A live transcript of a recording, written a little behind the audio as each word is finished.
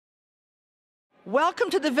Welcome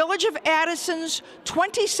to the Village of Addison's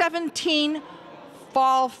 2017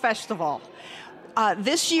 Fall Festival.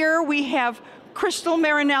 This year we have Crystal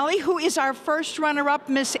Marinelli, who is our first runner-up,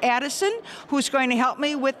 Miss Addison, who's going to help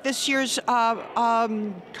me with this year's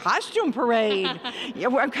costume parade. Yeah,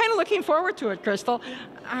 I'm kind of looking forward to it, Crystal.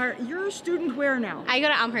 You're a student where now? I go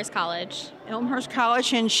to Elmhurst College. Elmhurst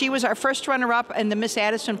College, and she was our first runner-up in the Miss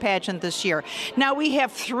Addison pageant this year. Now we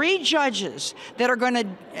have 3 judges that are going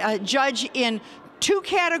to judge in 2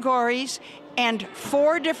 categories and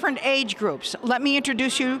 4 different age groups. Let me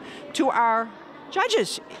introduce you to our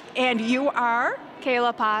judges. And you are?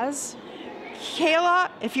 Kayla Paz. Kayla,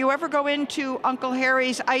 if you ever go into Uncle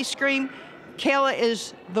Harry's ice cream, Kayla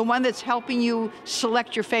is the one that's helping you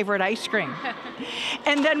select your favorite ice cream.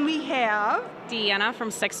 And then we have? Deanna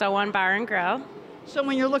from 601 Bar and Grill. So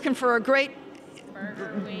when you're looking for a great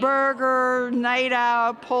burger night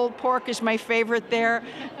out, pulled pork is my favorite there,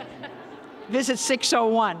 visit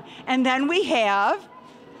 601. And then we have?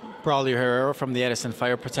 Braulio Herrera from the Addison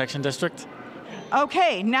Fire Protection District.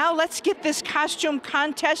 Okay, now let's get this costume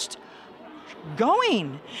contest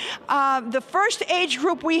going. The first age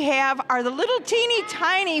group we have are the little teeny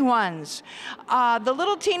tiny ones. The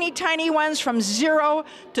little teeny tiny ones from 0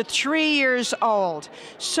 to 3 years old.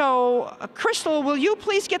 So, Crystal, will you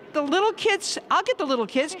please get the little kids? I'll get the little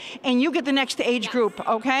kids, and you get the next age group,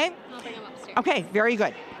 okay? I'll bring them upstairs. Okay, very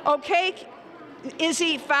good. Okay,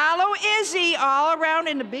 Izzy, follow Izzy all around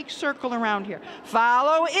in the big circle around here.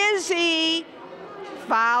 Follow Izzy.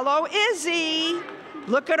 Follow Izzy.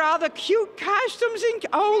 Look at all the cute costumes and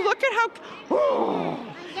oh, look at how.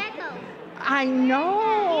 Oh, Gecko. I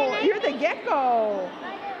know. You're the gecko.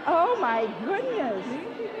 Oh my goodness.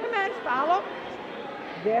 Come on, follow.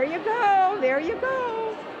 There you go. There you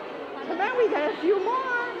go. Come on, we got a few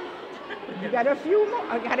more. You got a few more.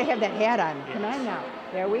 I gotta have that hat on. Come on now.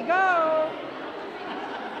 There we go.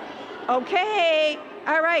 Okay.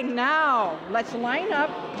 All right, now let's line up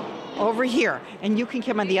over here, and you can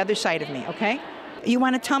come on the other side of me, okay? You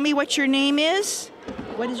want to tell me what your name is?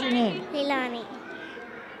 What is your name? Leilani.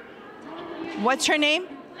 What's her name?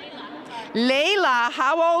 Layla.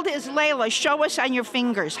 How old is Layla? Show us on your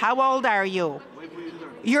fingers. How old are you?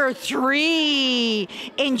 You're 3,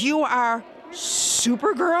 and you are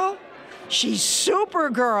Supergirl? She's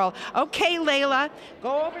Supergirl. Okay, Layla,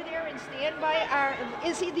 go over there and stand by our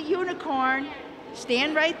Izzy the unicorn.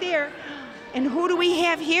 Stand right there. And who do we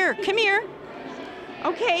have here? Come here.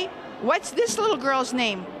 Okay, what's this little girl's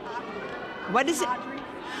name? What is it?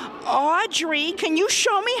 Audrey. Can you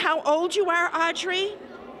show me how old you are, Audrey?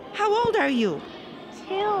 How old are you?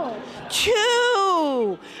 2.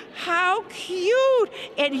 2. How cute.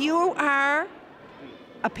 And you are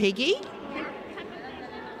a piggy?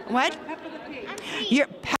 What? You're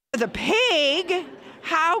Peppa the Pig.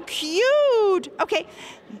 How cute. Okay,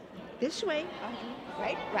 this way.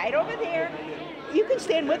 Right over there. You can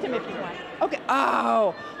stand with him if you want. Okay.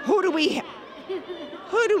 Oh, who do we have?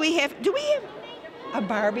 Who do we have? Do we have a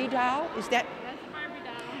Barbie doll? Is that? That's a Barbie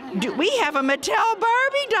doll. Do we have a Mattel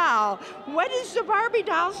Barbie doll? What is the Barbie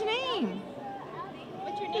doll's name?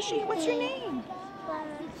 What's your name?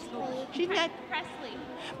 She's not.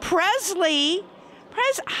 Presley.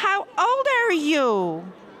 Presley. How old are you?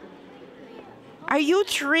 Are you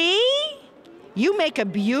 3? You make a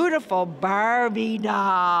beautiful Barbie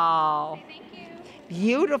doll. Thank you.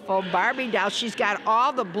 Beautiful Barbie doll. She's got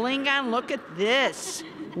all the bling on. Look at this.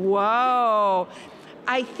 Whoa.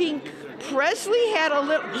 I think Presley had a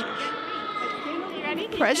little. You ready?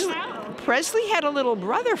 Presley had a little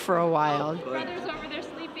brother for a while. Brother's over there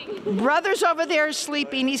sleeping. Brother's over there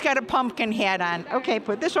sleeping. He's got a pumpkin hat on. Okay,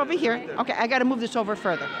 put this over here. Okay, I got to move this over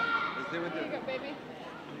further. Here you go, baby.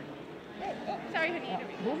 Sorry, honey.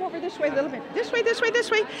 Move over this way a little bit. This way, this way,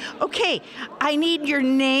 this way. Okay, I need your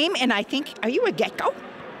name, and I think, are you a gecko?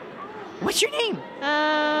 What's your name?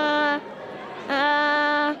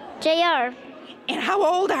 JR. And how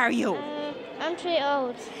old are you? I'm 3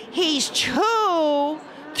 old. He's 2,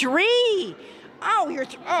 3. Oh, you're,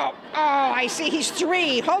 I see, he's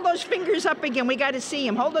 3. Hold those fingers up again. We got to see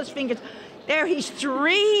him. Hold those fingers. There, he's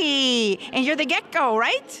 3. And you're the gecko,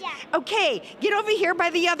 right? Yeah. Okay, get over here by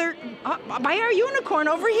the other, by our unicorn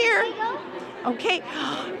over here. Okay,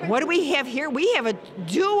 what do we have here? We have a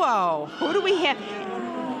duo. Who do we have?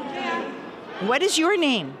 What is your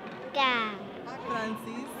name? Yeah.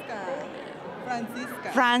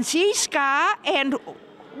 Francisca. And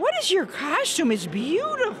what is your costume? It's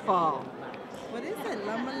beautiful. What is it?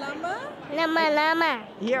 Llama llama? Llama.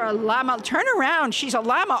 You're a llama. Turn around. She's a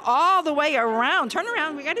llama all the way around. Turn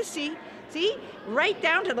around. We got to see. See? Right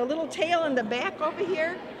down to the little tail in the back over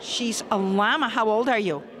here. She's a llama. How old are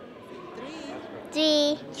you? 3.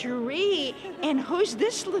 3. 3. And who's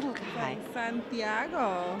this little guy?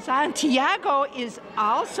 Santiago. Santiago is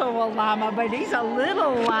also a llama, but he's a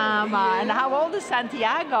little llama. And how old is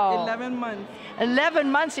Santiago? 11 months.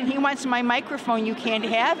 11 months, and he wants my microphone. You can't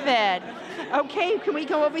have it. Okay, can we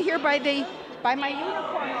go over here by my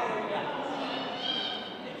unicorn?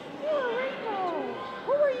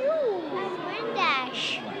 Who are you?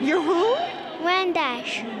 Randash. You're who?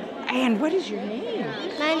 Randash. And what is your name?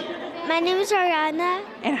 My name is Ariana.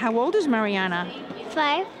 And how old is Mariana?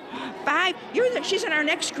 5. 5. She's in our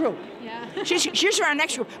next group. Yeah. She's in our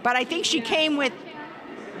next group, but I think she came with.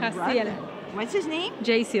 Castiel. What's his name?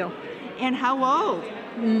 Jaciel. And how old?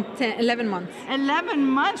 11 months. 11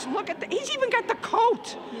 months. Look at that. He's even got the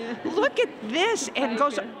coat. Yeah. Look at this. And it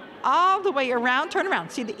goes all the way around. Turn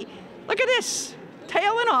around. See look at this.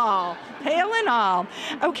 Tail and all. Tail and all.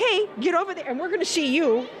 Okay, get over there. And we're going to see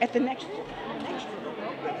you at the next group.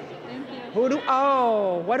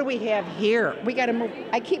 What do we have here? We got to move.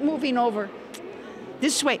 I keep moving over.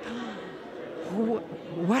 This way.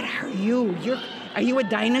 What are you? Are you a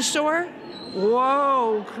dinosaur?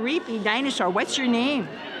 Whoa, creepy dinosaur. What's your name?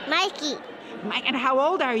 Mikey. Mike, and how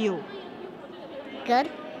old are you? Good.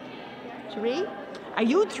 3? Are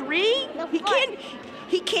you 3? No,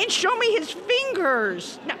 He can't show me his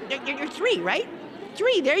fingers. No, you're 3, right?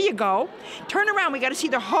 3, there you go. Turn around, we got to see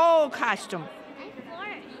the whole costume.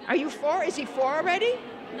 Are you 4? Is he 4 already?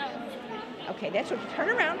 No. Okay, that's what, turn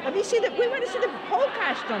around. Let me see we want to see the whole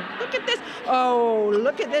costume. Look at this. Oh,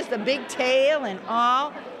 look at this, the big tail and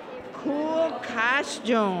all. Cool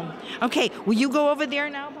costume. Okay, will you go over there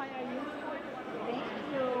now? Thank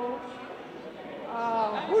you.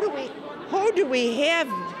 Who do we have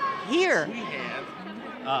here? We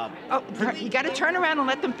have You got to turn around and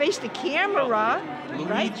let them face the camera, Luigi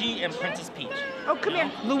right? and Princess Peach. Oh, come here,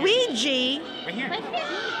 Luigi. Right here.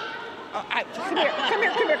 Come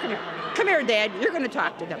here. Come here, Dad. You're going to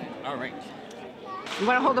talk to them. All right. You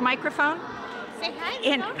want to hold the microphone? Say hi.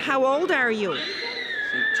 And how old are you?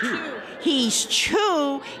 So 2. He's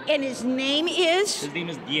 2, and his name is? His name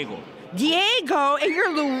is Diego. Diego, and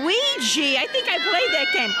you're Luigi. I think I played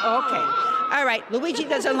that game. Okay. All right. Luigi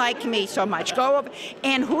doesn't like me so much. Go over.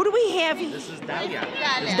 And who do we have? This is Dahlia.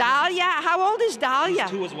 Dahlia. How old is Dahlia?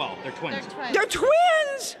 2 as well. They're twins. They're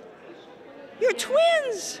twins. You're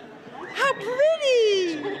twins. How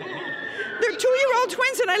pretty. They're 2-year-old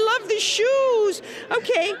twins, and I love the shoes.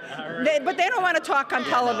 Okay. But they don't want to talk on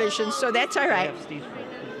television, so that's all right.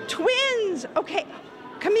 Twins. Okay.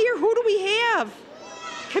 Come here. Who do we have?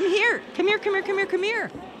 Come here.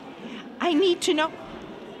 I need to know.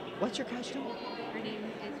 What's your costume? Her name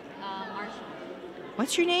is Marshall.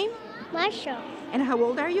 What's your name? Marshall. And how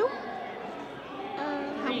old are you?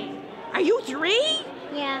 3. Are you 3?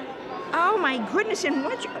 Yeah. Oh my goodness! And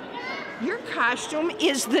your costume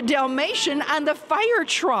is the Dalmatian on the fire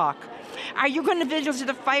truck. Are you going to visit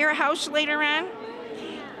the firehouse later on?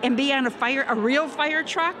 And be on a real fire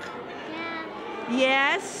truck? Yeah.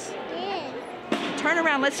 Yes. Turn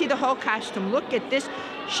around. Let's see the whole costume. Look at this.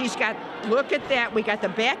 Look at that. We got the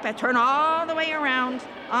backpack. Turn all the way around.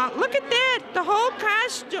 Look at that. The whole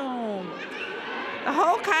costume. The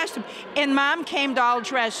whole costume. And Mom came all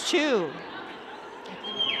dressed too.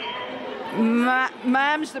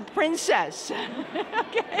 Mom's the princess.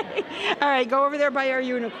 Okay. All right, go over there by our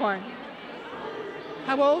unicorn.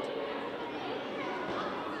 How old?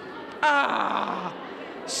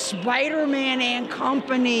 Spider-Man and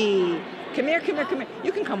Company. Come here.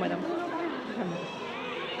 You can come with him.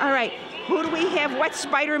 All right, who do we have? What's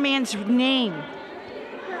Spider-Man's name?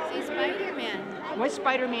 Say Spider-Man. What's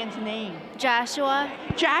Spider-Man's name? Joshua.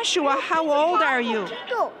 Joshua, how old are you?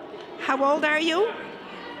 How old are you?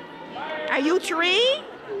 Are you 3?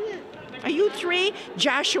 Are you 3?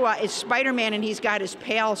 Joshua is Spider-Man, and he's got his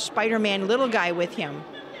pal Spider-Man little guy with him.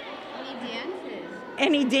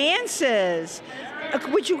 And he dances.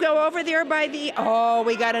 Would you go over there by the... Oh,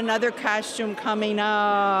 we got another costume coming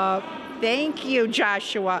up. Thank you,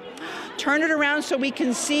 Joshua. Turn it around so we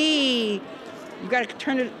can see. You got to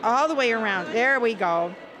turn it all the way around. There we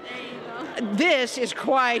go. This is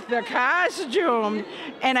quite the costume.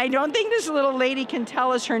 And I don't think this little lady can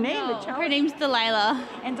tell us her name. No, her name's Delilah.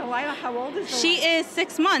 And Delilah, how old is Delilah? She is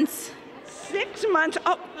 6 months. 6 months.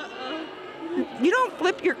 Oh. You don't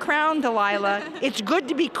flip your crown, Delilah. It's good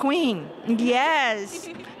to be queen. Yes.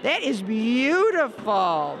 That is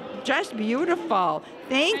beautiful. Just beautiful.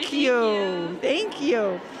 Thank you. Thank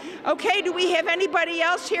you. Okay, do we have anybody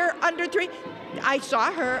else here under 3? I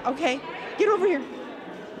saw her. Okay. Get over here.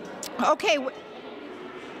 Okay.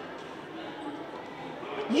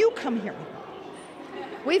 You come here.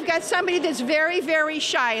 We've got somebody that's very, very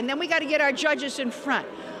shy, and then we got to get our judges in front.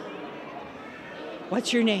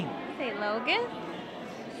 What's your name? Say Logan.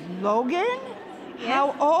 Logan? Yes.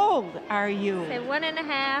 How old are you? Say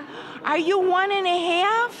 1.5. Are you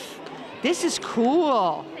 1.5? This is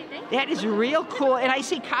cool. That is real cool. And I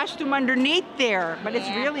see costume underneath there, but it's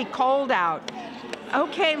really cold out.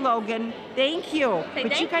 Okay, Logan, thank you.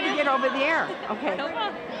 But you got to get over there. Okay. No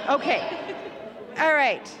problem. Okay. All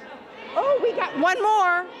right. Oh, we got one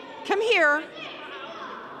more. Come here.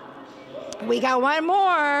 We got one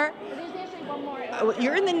more.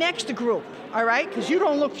 You're in the next group, all right? Because you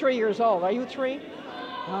don't look 3 years old. Are you 3?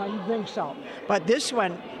 You think so. But this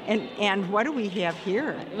one, and what do we have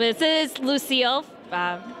here? This is Lucille.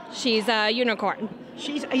 She's a unicorn.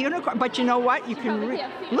 She's a unicorn, but you know what? You can look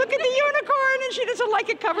at the unicorn, and she doesn't like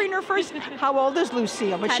it covering her face. How old is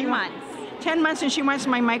Lucille? But 10 months. 10 months, and she wants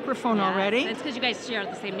my microphone already. It's because you guys share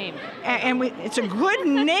the same name. And it's a good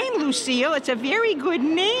name, Lucille. It's a very good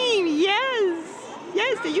name. Yes.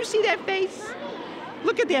 Yes. Do you see that face?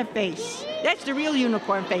 Look at that face. That's the real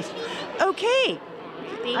unicorn face. Okay.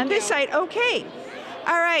 On this side, okay.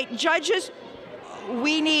 All right, judges,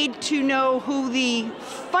 we need to know who the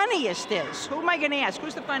funniest is. Who am I going to ask?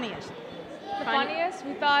 Who's the funniest? The funniest?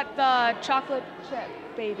 We thought the chocolate chip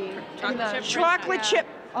baby. Chocolate chip.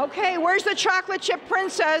 Okay, where's the chocolate chip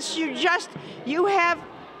princess? You have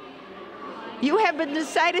been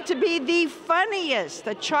decided to be the funniest,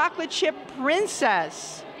 the chocolate chip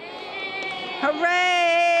princess.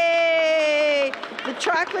 Hooray! The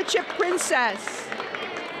chocolate chip princess.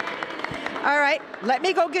 All right, let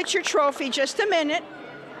me go get your trophy just a minute.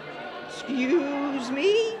 Excuse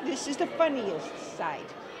me, this is the funniest side.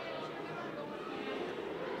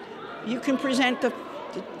 You can present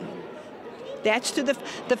that's to the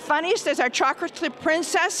funniest is our chocolate chip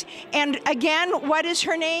princess. And again, what is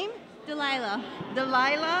her name? Delilah.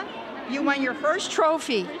 Delilah, you won your first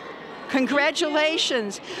trophy.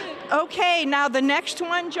 Congratulations. Okay, now the next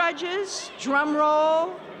one, judges, drum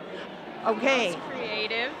roll. Okay. Most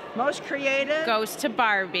creative. Most creative. Goes to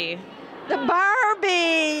Barbie. The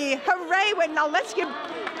Barbie. Hooray. Wait, now let's get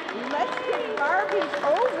Barbies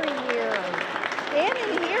over here. Stand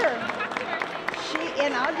in here.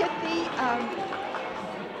 And I'll get the,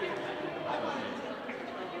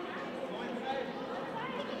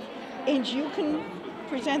 and you can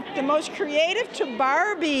present the most creative to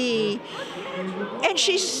Barbie. And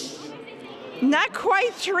she's not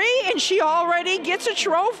quite 3, and she already gets a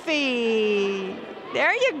trophy.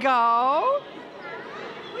 There you go.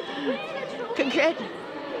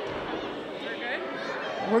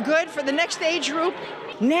 We're good for the next age group.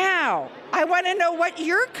 Now, I want to know what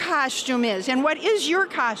your costume is. And what is your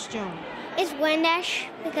costume? It's Windash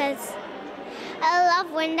because I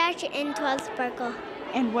love Windash and 12 Sparkle.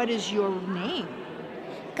 And what is your name?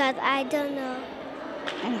 Because I don't know.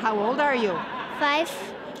 And how old are you? 5.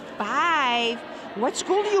 5. What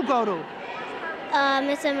school do you go to?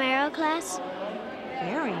 Miss Amaro class.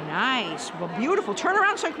 Very nice. Well, beautiful. Turn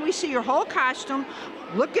around so we see your whole costume.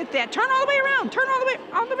 Look at that. Turn all the way around. Turn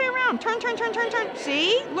all the way around. Turn.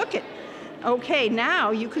 See? Look it. Okay, now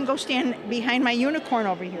you can go stand behind my unicorn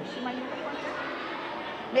over here. See my unicorn?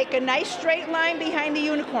 Make a nice straight line behind the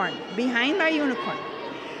unicorn. Behind my unicorn.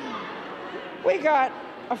 We got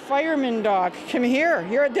a fireman dog. Come here.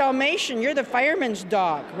 You're a Dalmatian. You're the fireman's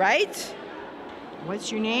dog, right?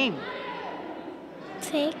 What's your name?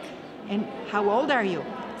 6. And how old are you?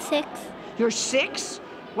 6. You're 6?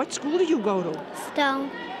 What school do you go to? Stone.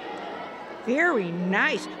 Very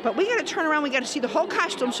nice. But we got to turn around. We got to see the whole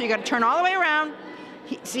costume, so you got to turn all the way around.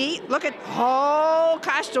 See? Look at the whole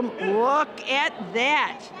costume. Look at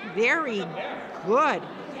that. Very good.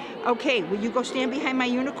 Okay, will you go stand behind my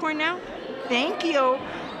unicorn now? Thank you.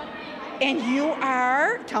 And you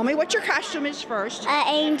are, tell me what your costume is first.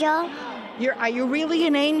 Angel. Are you really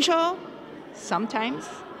an angel? Sometimes.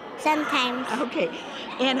 Sometimes. Okay.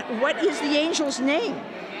 And what is the angel's name?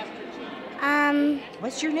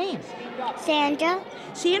 What's your name? Sandra.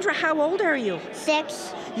 Sandra, how old are you?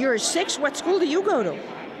 6. You're 6. What school do you go to?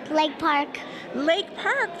 Lake Park. Lake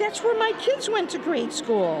Park. That's where my kids went to grade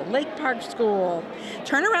school. Lake Park School.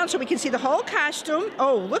 Turn around so we can see the whole costume.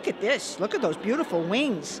 Oh, look at this. Look at those beautiful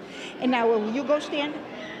wings. And now will you go stand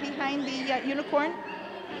behind the unicorn?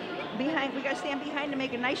 We got to stand behind to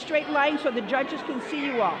make a nice straight line so the judges can see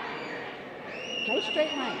you all. Nice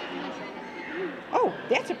straight line. Oh,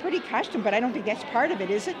 that's a pretty costume, but I don't think that's part of it,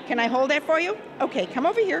 is it? Can I hold that for you? Okay, come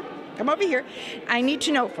over here. Come over here. I need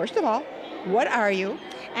to know, first of all, what are you?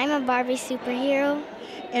 I'm a Barbie superhero.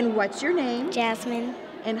 And what's your name? Jasmine.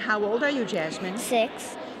 And how old are you, Jasmine?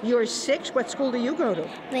 6. You're 6. What school do you go to?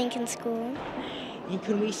 Lincoln School. And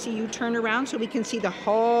can we see you turn around so we can see the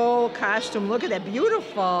whole costume? Look at that,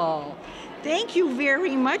 beautiful. Thank you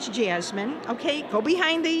very much, Jasmine. Okay, go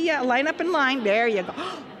behind the, line up in line. There you go.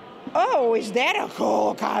 Oh, is that a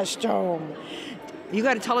cool costume? You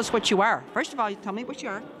got to tell us what you are. First of all, tell me what you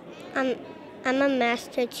are. I'm a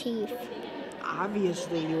Master Chief.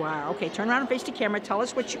 Obviously you are. Okay, turn around and face the camera. Tell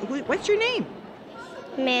us what's your name?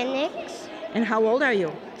 Mannix. And how old are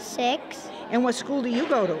you? 6. And what school do you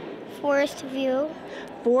go to? Forest View.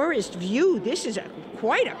 Forest View. This is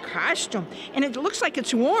quite a costume. And it looks like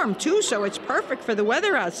it's warm too, so it's perfect for the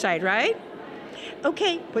weather outside, right?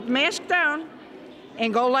 Okay, put the mask down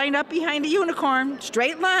and go line up behind the unicorn.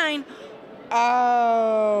 Straight line.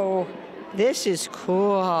 Oh, this is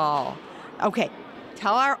cool. Okay,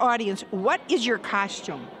 tell our audience, what is your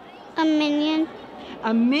costume? A minion.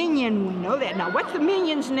 A minion, we know that. Now, what's the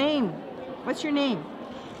minion's name? What's your name?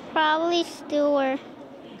 Probably Stewart.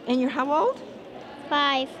 And you're how old?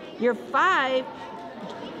 5. You're 5.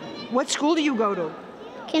 What school do you go to?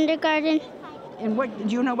 Kindergarten. And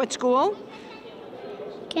do you know what school?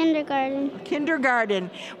 Kindergarten. Kindergarten.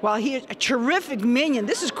 Well, he's a terrific minion.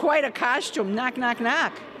 This is quite a costume. Knock, knock,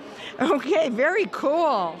 knock. Okay, very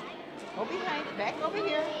cool. Go behind, back over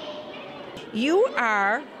here. You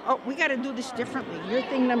are, oh, we got to do this differently. You're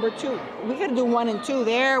thing number 2. We got to do 1 and 2.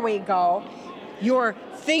 There we go. You're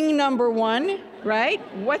thing number 1, right?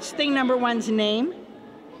 What's thing number 1's name?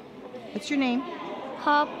 What's your name?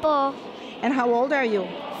 Purple. And how old are you?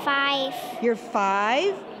 5. You're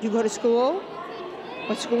 5? You go to school?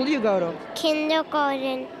 What school do you go to?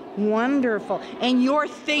 Kindergarten. Wonderful. And you're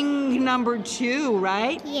thing number 2,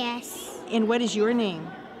 right? Yes. And what is your name?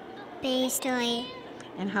 Basically.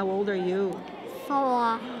 And how old are you?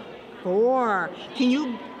 4. 4. Can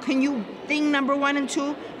you thing number 1 and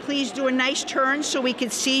 2 please do a nice turn so we can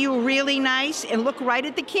see you really nice and look right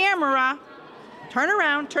at the camera. Turn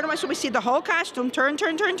around so we see the whole costume. Turn,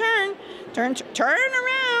 turn, turn, turn. Turn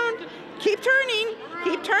around. Keep turning.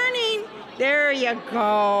 Keep turning. There you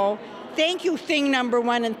go. Thank you, thing number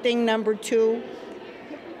 1 and thing number 2.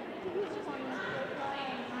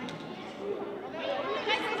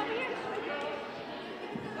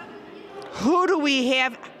 Who do we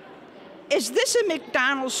have? Is this a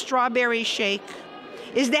McDonald's strawberry shake?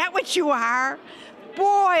 Is that what you are? Boy,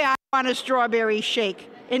 I want a strawberry shake.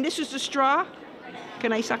 And this is the straw?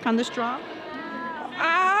 Can I suck on the straw?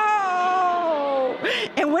 Oh!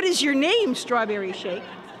 And what is your name, Strawberry Shake?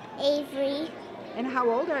 Avery. And how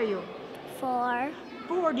old are you? 4.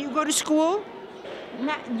 4. Do you go to school?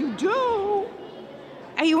 You do?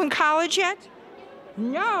 Are you in college yet?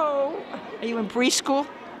 No. Are you in preschool?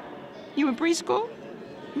 You in preschool?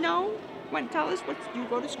 No? Want to tell us do you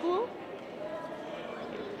go to school?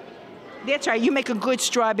 That's right. You make a good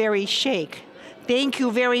strawberry shake. Thank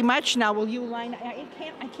you very much. Now, will you line?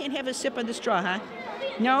 I can't have a sip of the straw, huh?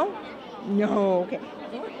 No? No. Okay.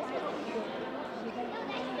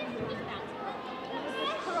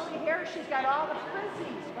 Curly hair. She's got all the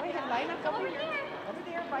frizzies. Go ahead, line up over here. Over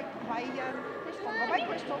there by Crystal. Go by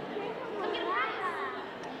Crystal.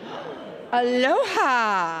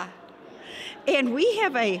 Aloha. And we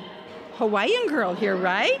have a Hawaiian girl here,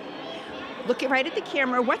 right? Look right at the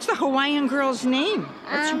camera. What's the Hawaiian girl's name?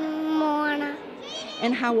 Mona.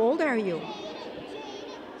 And how old are you?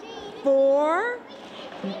 4?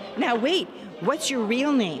 Now wait, what's your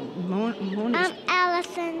real name? I'm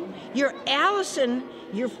Allison. You're Allison.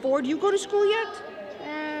 You're 4. Do you go to school yet?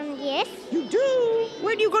 Yes. You do?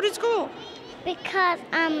 Where do you go to school? Because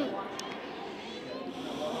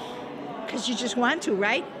Because you just want to,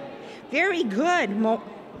 right? Very good.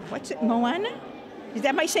 What's it, Moana?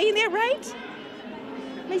 Am I saying that right?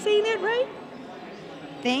 Am I saying that right?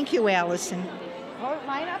 Thank you, Allison. Go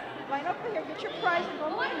line up over here. Get your prize and go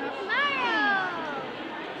line up. Mario.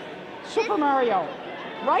 Super Mario.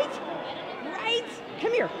 Right? Right?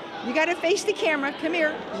 Come here. You got to face the camera. Come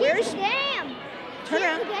here. Where's? Game. Turn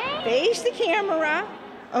around. Face the camera.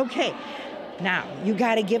 Okay. Now, you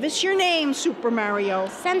got to give us your name, Super Mario.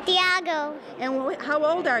 Santiago. And how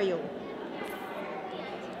old are you?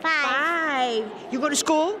 5. 5. You go to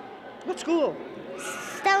school? What school?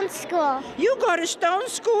 Stone School. You go to Stone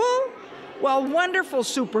School? Well, wonderful,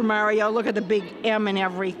 Super Mario. Look at the big M and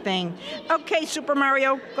everything. Okay, Super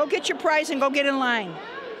Mario, go get your prize and go get in line.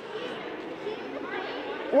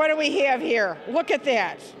 What do we have here? Look at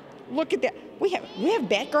that. Look at that. We have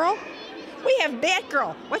Batgirl? We have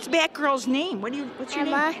Batgirl. What's Batgirl's name? What's your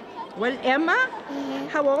Emma. name? What, Emma? Mm-hmm.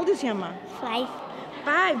 How old is Emma? 5.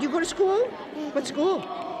 5. Do you go to school? Mm-hmm. What school?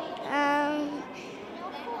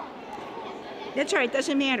 That's all right,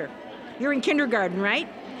 doesn't matter. You're in kindergarten, right?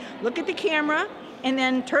 Look at the camera And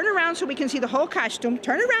then turn around so we can see the whole costume.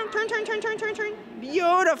 Turn around, turn, turn, turn, turn, turn, turn.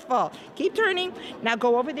 Beautiful. Keep turning. Now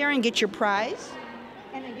go over there and get your prize.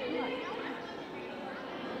 And then get in line.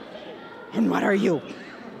 And what are you?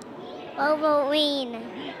 Wolverine.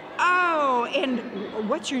 Oh, and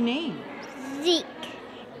what's your name? Zeke.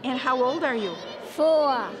 And how old are you?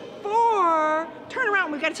 4. 4. Turn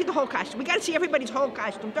around. We got to see the whole costume. We got to see everybody's whole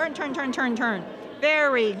costume. Turn, turn, turn, turn, turn.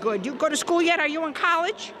 Very good. You go to school yet? Are you in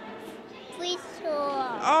college?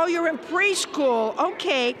 Preschool. Oh, you're in preschool.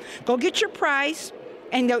 Okay. Go get your prize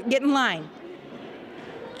and get in line.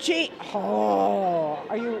 Gee,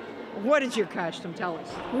 are you, what is your costume? Tell us.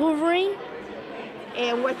 Wolverine.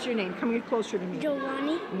 And what's your name? Come here closer to me.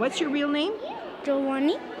 Giovanni. What's your real name?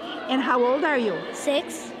 Giovanni. And how old are you?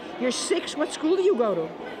 6. You're 6. What school do you go to?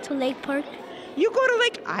 To Lake Park. You go to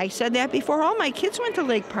Lake, I said that before. All my kids went to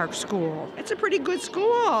Lake Park School. It's a pretty good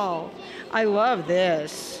school. I love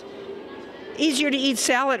this. Easier to eat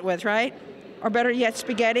salad with, right? Or better yet,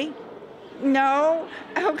 spaghetti? No?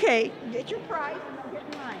 Okay, get your prize and I'll get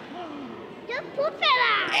in line. Super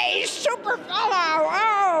fella. Hey, super fella!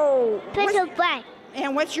 Oh! Special play.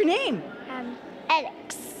 And what's your name?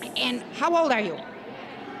 Alex. And how old are you?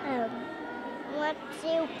 What's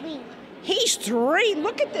your please? He's 3.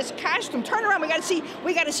 Look at this costume. Turn around. We got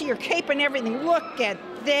to see your cape and everything. Look at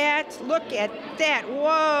that. Look at that.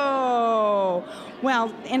 Whoa.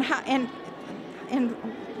 Well, and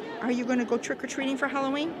are you going to go trick-or-treating for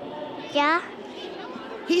Halloween? Yeah.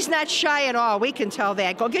 He's not shy at all. We can tell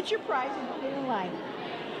that. Go get your prize and go get in line.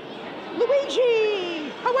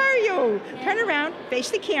 Luigi, how are you? Turn around.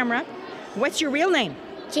 Face the camera. What's your real name?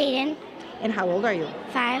 Jaden. And how old are you?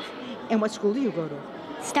 5. And what school do you go to?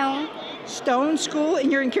 Stone. Stone School,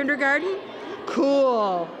 and you're in kindergarten?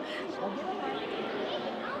 Cool.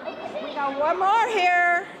 We got one more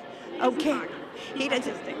here. Okay. He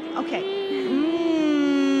doesn't. Okay.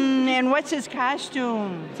 And what's his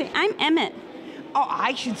costume? I'm Emmett. Oh,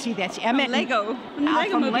 I should see that's Emmett. From Lego.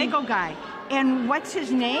 From Lego guy. And what's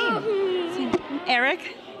his name?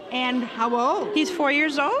 Eric. And how old? He's 4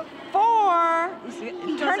 years old. 4. He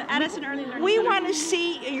goes to Addison Early Learning We Center. want to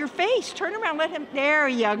see your face. Turn around. Let him. There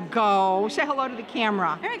you go. Say hello to the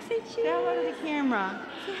camera. Eric, say cheese. Say hello to the camera.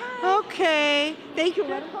 Okay. Thank you.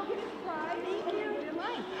 Let him go get his prize. Thank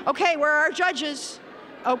you. Okay, where are our judges?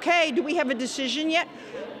 Okay, do we have a decision yet?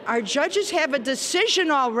 Our judges have a decision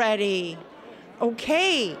already.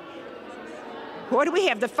 Okay. What do we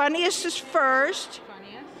have? The funniest is first.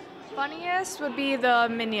 Funniest would be the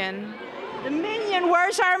Minion. The Minion.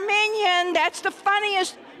 Where's our Minion? That's the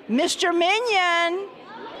funniest. Mr. Minion.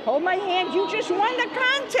 Hold my hand. You just won the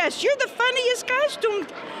contest. You're the funniest costume.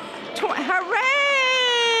 Hooray!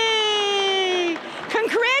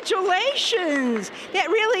 Congratulations. That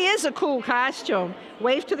really is a cool costume.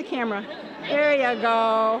 Wave to the camera. There you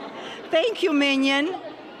go. Thank you, Minion.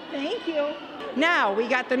 Thank you. Now, we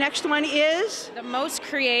got the next one is? The most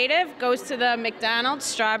creative goes to the McDonald's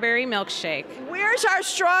strawberry milkshake. Where's our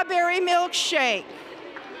strawberry milkshake?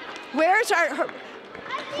 Where's our...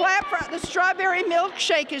 Clap for the strawberry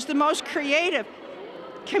milkshake is the most creative.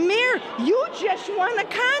 Come here. You just won the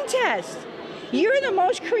contest. You're the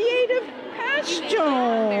most creative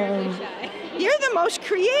costume. You're the most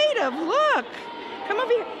creative. Look. Come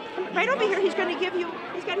over here. Come right over here. He's going to give you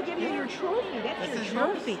your trophy. That's your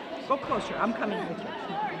trophy. Go closer. I'm coming with you.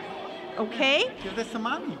 Okay? Give this to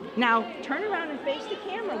Mommy. Now, turn around and face the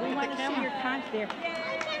camera. We want to see your contest there.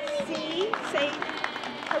 See? Say,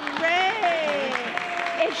 hooray!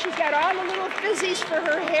 And she's got all the little fizzies for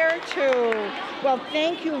her hair, too. Well,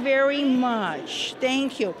 thank you very much.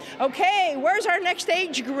 Thank you. Okay, where's our next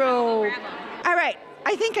age group? All right,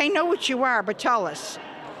 I think I know what you are, but tell us.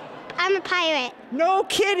 I'm a pirate. No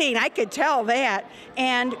kidding, I could tell that.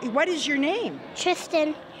 And what is your name?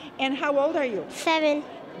 Tristan. And how old are you? 7.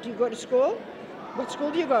 Do you go to school? What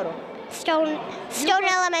school do you go to? Stone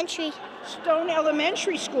Elementary. Stone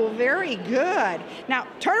Elementary School, very good. Now,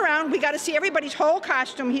 turn around, we got to see everybody's whole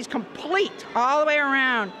costume. He's complete all the way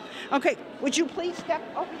around. Okay, would you please step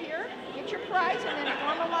over here, get your prize, and then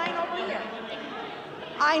form a line over here.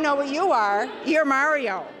 I know what you are. You're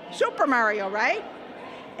Mario, Super Mario, right?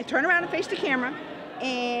 And turn around and face the camera.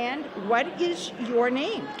 And what is your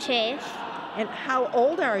name? Chase. And how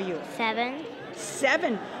old are you? 7.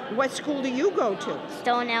 7. What school do you go to?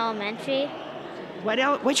 Stone Elementary.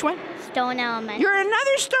 Which one? Stone Elementary. You're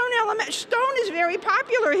another Stone Elementary. Stone is very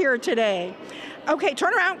popular here today. Okay,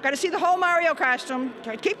 turn around. Got to see the whole Mario costume.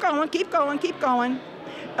 Keep going, keep going, keep going.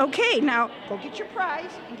 Okay, now go get your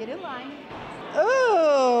prize and get in line.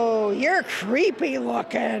 Oh, you're creepy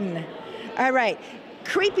looking. All right,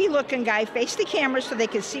 creepy looking guy. Face the camera so they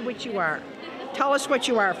can see what you are. Tell us what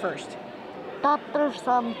you are first. Dr.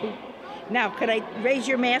 Zombie. Now, could I raise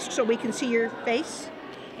your mask so we can see your face?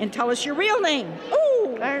 And tell us your real name.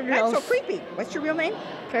 Ooh, that's so creepy. What's your real name?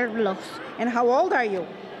 Carlos. And how old are you?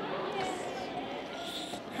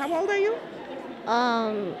 How old are you?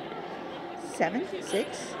 7,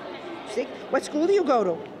 6. What school do you go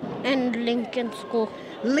to? In Lincoln School.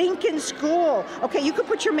 Lincoln School. Okay, you can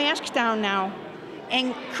put your masks down now.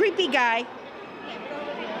 And creepy guy.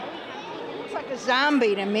 Looks like a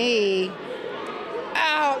zombie to me.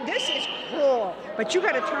 Oh, this is cool. But you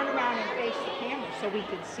got to turn around and face the camera so we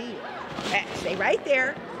can see you. Stay right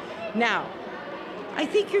there. Now, I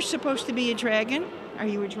think you're supposed to be a dragon. Are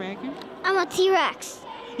you a dragon? I'm a T-Rex.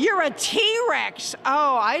 You're a T-Rex.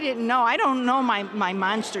 Oh, I didn't know. I don't know my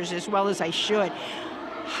monsters as well as I should.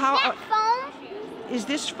 How? That phone? Is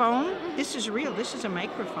this phone? This is real. This is a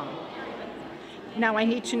microphone. Now I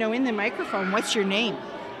need to know in the microphone, what's your name?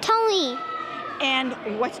 Tony. And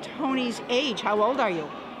what's Tony's age? How old are you?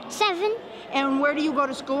 7. And where do you go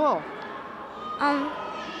to school?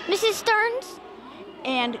 Mrs. Stearns.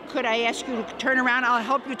 And could I ask you to turn around? I'll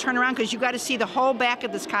help you turn around because you got to see the whole back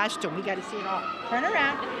of this costume. We got to see it all. Turn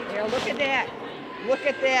around. There, look at that. Look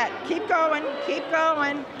at that. Keep going. Keep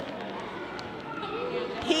going.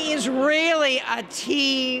 He is really a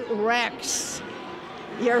T-Rex.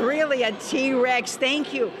 You're really a T-Rex.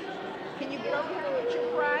 Thank you. Can you get over here and get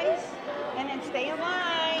your prize? And then stay in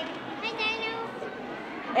line. Hi,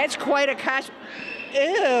 Dino. That's quite a costume.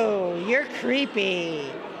 Ew, you're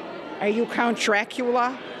creepy. Are you Count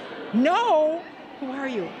Dracula? No. Who are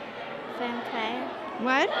you? Vampire.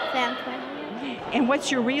 What? Vampire. And what's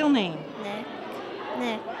your real name?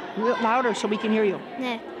 Nick. Louder so we can hear you.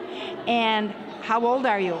 Nick. And how old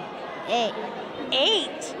are you? 8.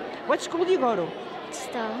 8. What school do you go to?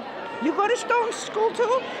 Stone. You go to Stone School too?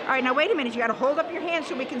 All right, now wait a minute. You got to hold up your hand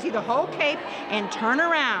so we can see the whole cape and turn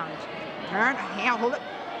around. Turn, hand, hold it.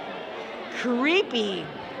 Creepy.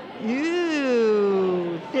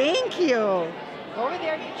 Ooh, thank you. Over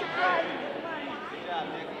there, get your prize.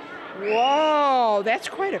 Whoa, that's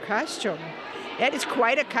quite a costume. That is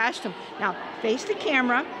quite a costume. Now, face the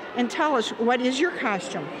camera and tell us, what is your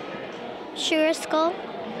costume? Sugar Skull.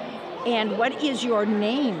 And what is your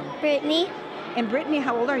name? Brittany. And Brittany,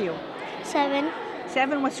 how old are you? 7.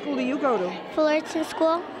 7, what school do you go to? Fullerton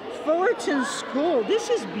School. Fullerton School. This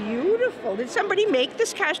is beautiful. Did somebody make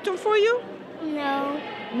this costume for you? No.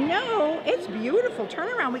 No, it's beautiful. Turn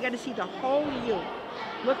around. We got to see the whole you.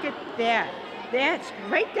 Look at that. That's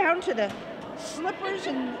right down to the slippers,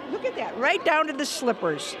 and look at that. Right down to the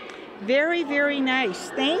slippers. Very, very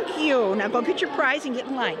nice. Thank you. Now go get your prize and get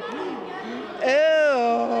in line.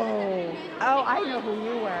 Oh. Oh, I know who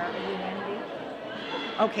you are. Are you Wendy?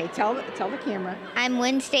 Okay, tell the camera. I'm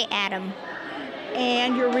Wednesday Adam.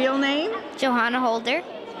 And your real name? Johanna Holder.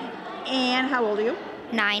 And how old are you?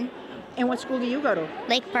 9. And what school do you go to?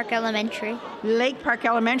 Lake Park Elementary. Lake Park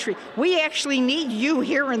Elementary. We actually need you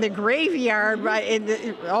here in the graveyard. Right?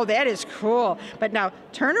 Oh, that is cool. But now,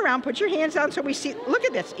 turn around, put your hands down so we see. Look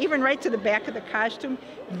at this, even right to the back of the costume.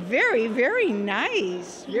 Very, very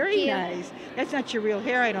nice. Very nice. That's not your real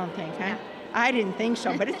hair, I don't think, huh? I didn't think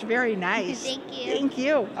so, but it's very nice. Thank you. Thank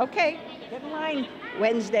you. Okay, get in line.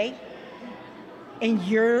 Wednesday. And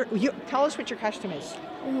you tell us what your costume is.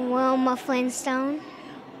 Wilma Flintstone.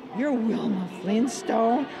 You're Wilma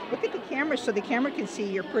Flintstone. Look at the camera so the camera can see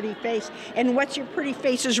your pretty face. And what's your pretty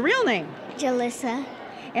face's real name? Jalissa.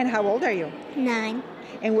 And how old are you? 9.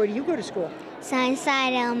 And where do you go to school?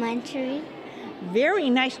 Sunnyside Elementary. Very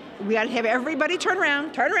nice. We got to have everybody turn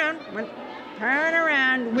around. Turn around. Turn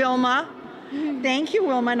around, Wilma. Thank you,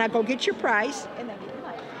 Wilma. Now go get your prize. And then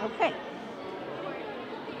okay.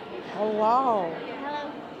 Hello.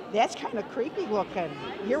 Hello. That's kind of creepy looking.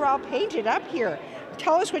 You're all painted up here.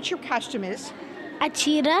 Tell us what your costume is. A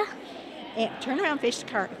cheetah. And turn around, face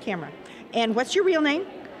the camera. And what's your real name?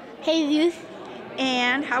 Hey Youth.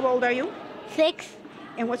 And how old are you? 6.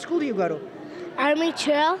 And what school do you go to? Army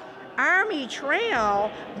Trail. Army Trail.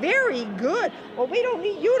 Very good. Well, we don't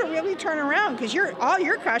need you to really turn around because all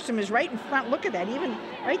your costume is right in front. Look at that, even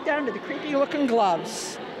right down to the creepy looking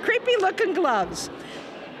gloves. Creepy looking gloves.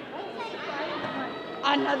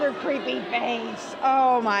 Another creepy face.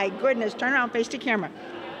 Oh my goodness. Turn around, face the camera.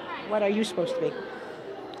 What are you supposed to be?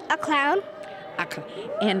 A clown.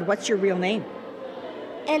 And what's your real name?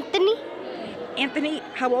 Anthony. Anthony,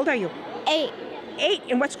 how old are you? 8. 8.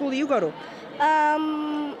 And what school do you go to?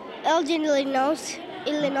 Elgin, Illinois.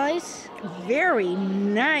 Very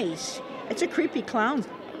nice. It's a creepy clown.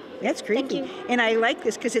 That's creepy. Thank you. And I like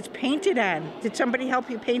this because it's painted on. Did somebody help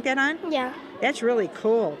you paint that on? Yeah. That's really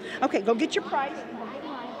cool. Okay, go get your prize.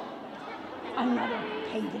 Another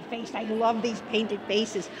painted face. I love these painted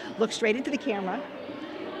faces. Look straight into the camera.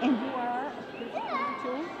 And you are a person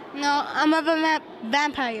too? No, I'm a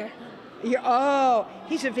vampire.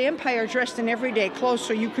 He's a vampire dressed in everyday clothes,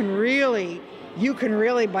 so you can really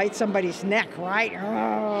bite somebody's neck, right?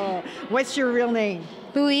 Oh. What's your real name?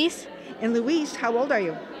 Luis, And Louise, how old are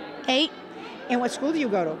you? 8, And what school do you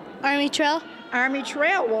go to? Army Trail. Army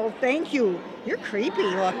Trail. Well, thank you. You're creepy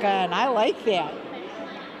looking. I like that.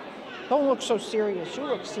 Don't look so serious. You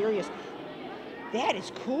look serious. That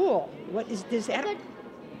is cool. What is that?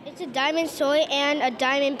 It's a diamond sword and a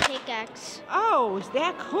diamond pickaxe. Oh, is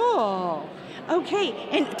that cool? Okay,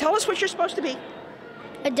 and tell us what you're supposed to be.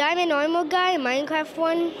 A diamond normal guy, a Minecraft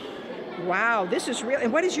one. Wow, this is real.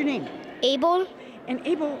 And what is your name? Abel, And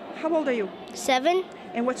Abel, how old are you? 7.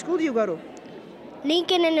 And what school do you go to?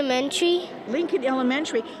 Lincoln Elementary. Lincoln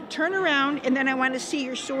Elementary. Turn around, and then I want to see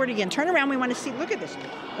your sword again. Turn around, we want to see, look at this.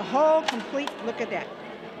 The whole complete, look at that.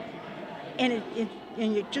 And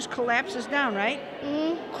it just collapses down, right?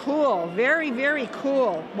 Mm-hmm. Cool, very, very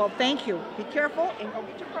cool. Well, thank you. Be careful and go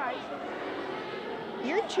get your prize.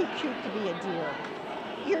 You're too cute to be a deer.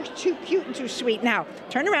 You're too cute and too sweet. Now,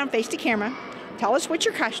 turn around, face the camera. Tell us what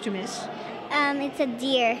your costume is. It's a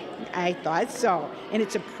deer. I thought so. And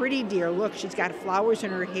it's a pretty deer. Look, she's got flowers in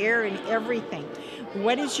her hair and everything.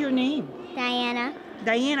 What is your name? Diana,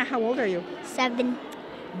 Diana, how old are you? 7.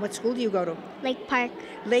 What school do you go to? Lake Park.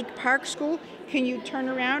 Lake Park School. Can you turn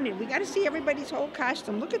around? And we got to see everybody's whole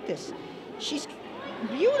costume. Look at this. She's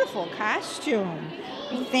beautiful costume.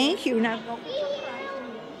 Thank you. Now go.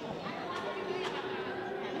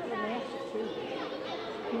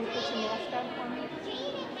 Can you put your mask on for me?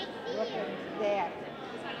 Look at that.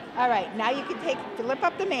 All right, now you can flip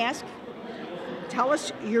up the mask. Tell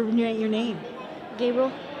us your name.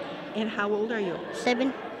 Gabriel, And how old are you?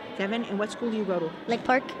 7. 7. And what school do you go to? Lake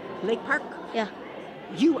Park. Lake Park. Yeah.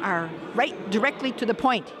 You are right directly to the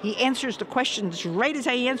point. He answers the questions right as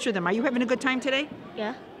I answer them. Are you having a good time today?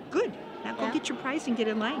 Yeah. Good. Now go Yeah. get your prize and get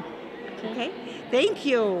in line. Okay? Thank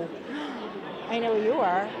you. I know who you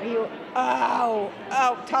are. Are you? Oh,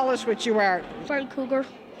 tell us what you are. Ford Cougar.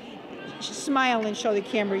 Smile and show the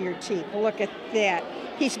camera your teeth. Look at that.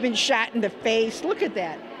 He's been shot in the face. Look at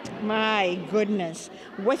that. My goodness.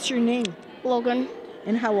 What's your name? Logan.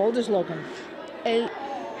 And how old is Logan? 8.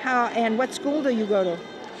 And what school do you go to?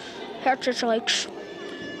 Heritage Lakes.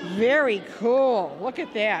 Very cool. Look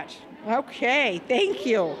at that. Okay, thank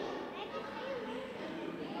you.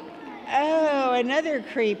 Oh, another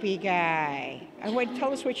creepy guy.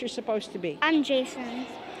 Tell us what you're supposed to be. I'm Jason.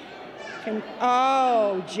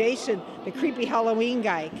 Jason, the creepy Halloween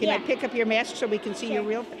guy. Can I Yeah. pick up your mask so we can see your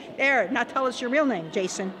real? There. Now tell us your real name,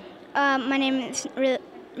 Jason.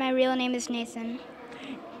 My real name is Nathan.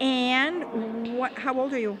 And how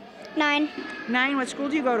old are you? 9. 9. What school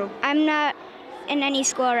do you go to? I'm not in any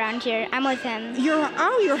school around here. I'm with him. You're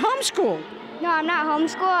homeschooled. No, I'm not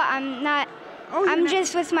homeschool. I'm not. Oh, I'm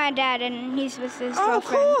just with my dad, and he's with his Oh,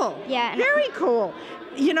 girlfriend. cool. Yeah. Very cool.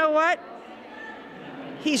 You know what?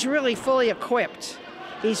 He's really fully equipped.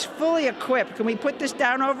 He's fully equipped. Can we put this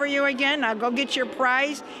down over you again? Now go get your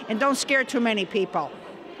prize and don't scare too many people.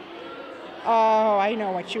 Oh, I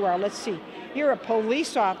know what you are. Let's see. You're a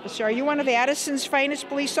police officer. Are you one of Addison's finest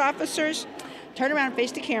police officers? Turn around and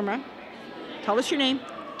face the camera. Tell us your name.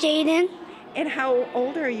 Jaden. And how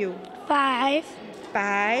old are you? 5.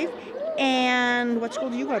 5. And what school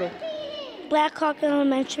do you go to? Blackhawk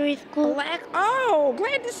Elementary School.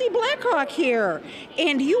 Glad to see Blackhawk here.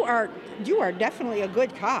 And you are definitely a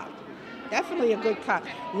good cop. Definitely a good cop.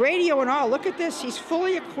 Radio and all. Look at this. He's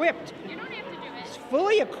fully equipped. He's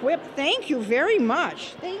fully equipped. Thank you very much.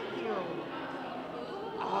 Thank you.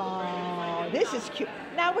 Oh, this is cute.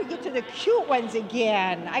 Now we get to the cute ones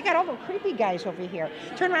again. I got all the creepy guys over here.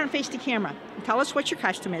 Turn around and face the camera. Tell us what your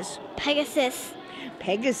costume is. Pegasus.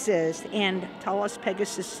 Pegasus. And tell us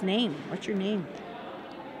Pegasus' name. What's your name?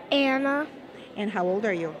 Anna. And how old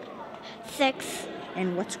are you? 6.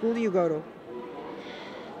 And what school do you go to?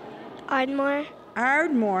 Ardmore.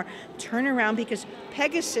 Ardmore. Turn around because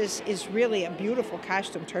Pegasus is really a beautiful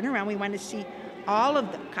costume. Turn around. We want to see all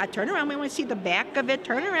of them. Turn around. We want to see the back of it.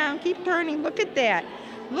 Turn around. Keep turning. Look at that.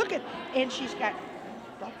 And she's got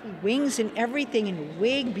fluffy wings and everything and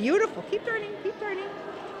wig. Beautiful. Keep turning. Keep turning.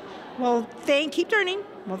 Well, keep turning.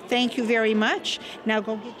 Well, thank you very much. Now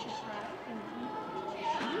go get your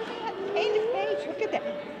painted face. Look at that.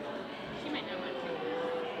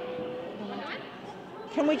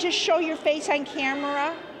 Can we just show your face on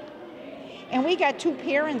camera? And we got 2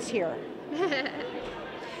 parents here.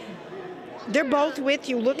 They're both with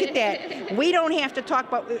you. Look at that. We don't have to talk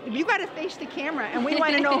about. You got to face the camera, and we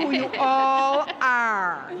want to know who you all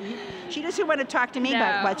are. She doesn't want to talk to me,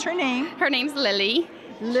 but what's her name? Her name's Lily.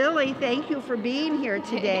 Lily, thank you for being here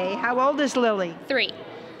today. How old is Lily? 3.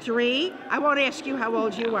 3. I won't ask you how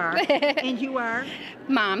old you are. And you are?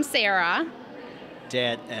 Mom, Sarah.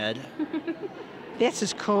 Dad, Ed. This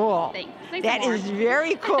is cool. Thanks. That is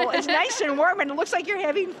very cool. It's nice and warm, and it looks like you're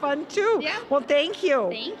having fun too. Yeah. Well, thank you.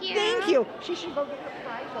 Thank you. Thank you. She should go get her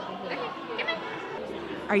prize over here.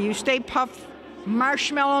 Are you Stay Puft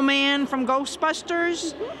Marshmallow Man from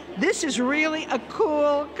Ghostbusters? This is really a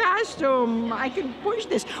cool costume. I can push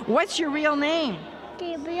this. What's your real name?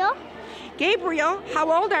 Gabriel, Gabriel,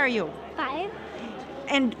 how old are you? 5.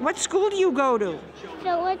 And what school do you go to?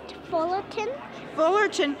 Fullerton.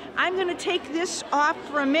 Fullerton. I'm going to take this off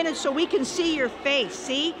for a minute so we can see your face.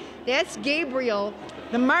 See? That's Gabriel,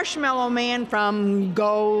 the Marshmallow Man from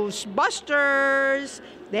Ghostbusters.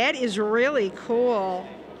 That is really cool.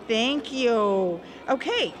 Thank you.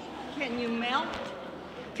 Okay. Can you melt?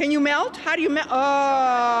 Can you melt? How do you melt?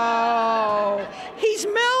 Oh, he's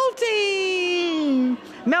melting.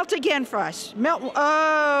 Melt again for us. Melt.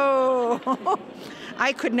 Oh,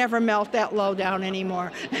 I could never melt that low down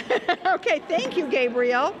anymore. Okay, thank you,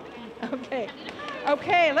 Gabriel. Okay.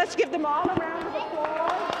 Okay, let's give them all a round of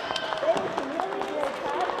applause. Thank you. Really great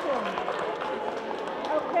costume.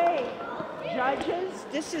 Okay, judges,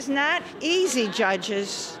 this is not easy,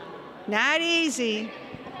 judges. Not easy.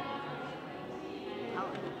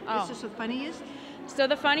 Oh. This is the funniest? So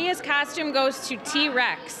the funniest costume goes to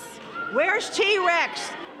T-Rex. Where's T-Rex?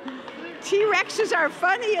 T-Rexes are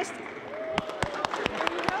funniest.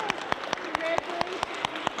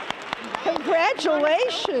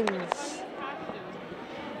 Congratulations.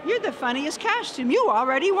 You're the funniest costume. You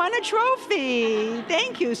already won a trophy.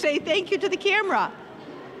 Thank you. Say thank you to the camera.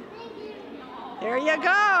 There you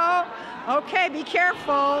go. Okay, be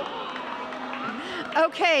careful.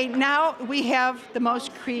 Okay, now we have the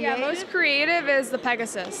most creative. Yeah, most creative is the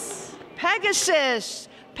Pegasus. Pegasus.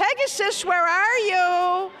 Pegasus, where are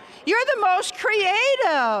you? You're the most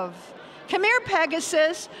creative. Come here,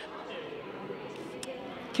 Pegasus.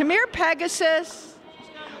 Come here, Pegasus.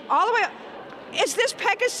 All the way up. Is this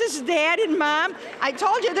Pegasus' dad and mom? I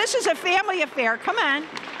told you this is a family affair. Come on.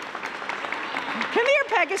 Come here,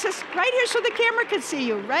 Pegasus. Right here so the camera can see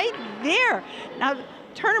you. Right there. Now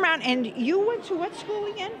turn around. And you went to what school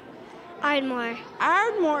again? Ardmore.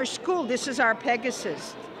 Ardmore School. This is our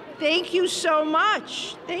Pegasus. Thank you so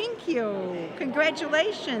much. Thank you.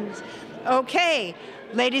 Congratulations. Okay,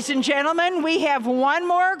 ladies and gentlemen, we have one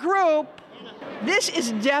more group. This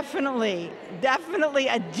is definitely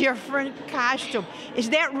a different costume. Is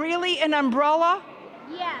that really an umbrella?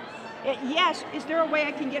 Yes. Yes. Is there a way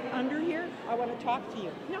I can get under here? I want to talk to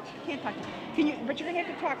you. No, I can't talk to you. Can you? But you're gonna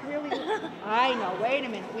have to talk really. I know. Wait a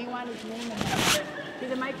minute. We want his name. See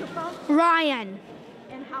the microphone? Ryan,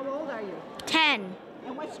 And how old are you? 10.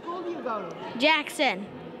 And what school do you go to? Jackson.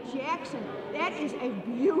 Jackson. That is a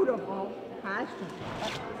beautiful costume.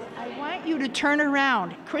 I want you to turn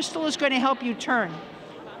around. Crystal is going to help you turn.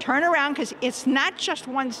 Turn around because it's not just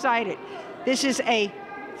one-sided. This is a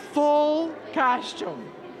full costume.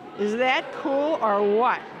 Is that cool or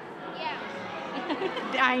what? Yeah.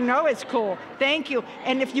 I know it's cool. Thank you.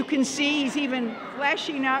 And if you can see, he's even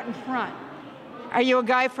flashing out in front. Are you a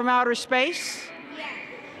guy from outer space? Yeah.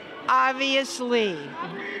 Obviously.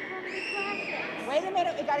 Wait a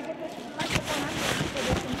minute. We got to get this microphone on so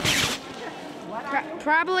they can hear you. What are you?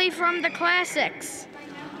 Probably from the classics.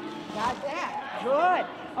 Got that. Good.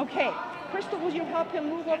 Okay. Crystal, will you help him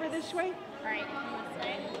move over this way? All right.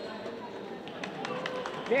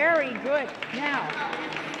 Very good. Now,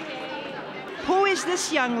 who is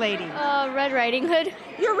this young lady? Red Riding Hood.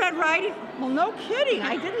 You're Red Riding? Well, no kidding.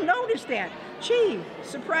 I didn't notice that. Gee,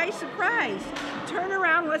 surprise, surprise. Turn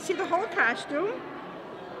around. Let's see the whole costume.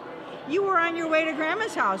 You were on your way to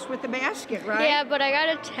Grandma's house with the basket, right? Yeah, but I got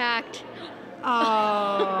attacked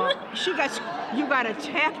Oh, you got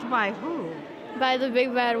attacked by who? by the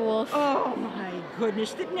big bad wolf. Oh my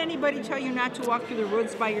goodness! Didn't anybody tell you not to walk through the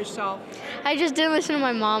woods by yourself? I just didn't listen to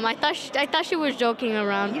my mom. I thought she was joking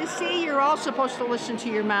around. You see, you're all supposed to listen to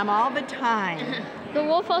your mom all the time. The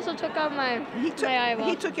wolf also took out my eyeball.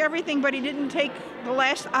 He took everything, but he didn't take the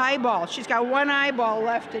last eyeball. She's got one eyeball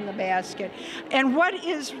left in the basket. And what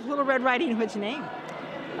is Little Red Riding Hood's name?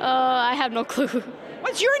 I have no clue.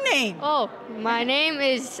 What's your name? Oh, my name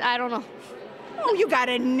is, I don't know. Oh, you got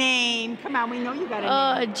a name. Come on, we know you got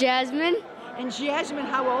a name. Jasmine, And Jasmine,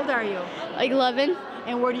 how old are you? like 11,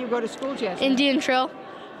 And where do you go to school, Jasmine? Indian Trail.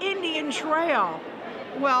 Indian Trail.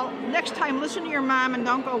 Well, next time, listen to your mom and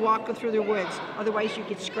don't go walking through the woods. Otherwise, you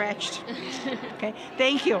get scratched. Okay,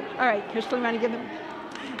 thank you. All right, Crystal, you want to give them?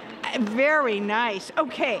 Very nice.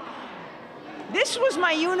 Okay. This was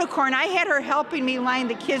my unicorn. I had her helping me line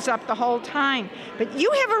the kids up the whole time. But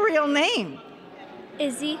you have a real name.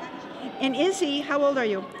 Izzy. And Izzy, how old are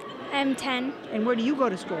you? I'm 10. And where do you go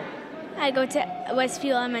to school? I go to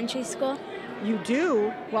Westview Elementary School. You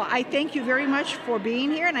do? Well, I thank you very much for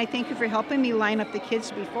being here, and I thank you for helping me line up the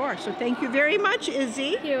kids before. So thank you very much,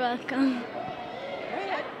 Izzy. You're welcome.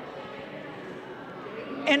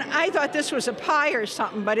 And I thought this was a pie or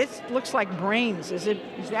something, but it looks like brains. Is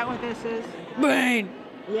that what this is? Brain.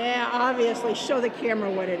 Yeah, obviously. Show the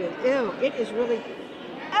camera what it is. Ew, it is really,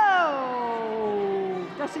 oh,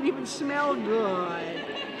 doesn't even smell good.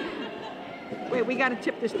 Wait, we got to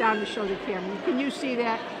tip this down to show the camera. Can you see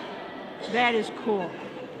that? That is cool.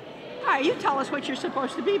 All right, you tell us what you're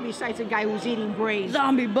supposed to be besides a guy who's eating brains.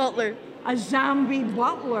 Zombie butler. A zombie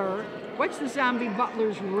butler? What's the zombie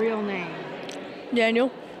butler's real name?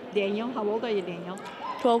 Daniel. Daniel? How old are you, Daniel?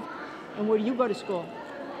 12. And where do you go to school?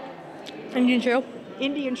 Indian Trail.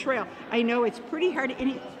 Indian Trail. I know it's pretty hard.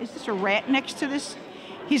 Is this a rat next to this?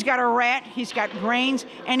 He's got a rat, he's got brains,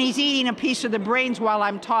 and he's eating a piece of the brains while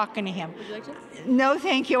I'm talking to him. Would you like some? No,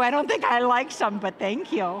 thank you. I don't think I like some, but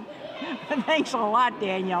thank you. Thanks a lot,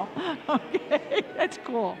 Daniel. Okay, that's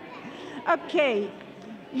cool. Okay,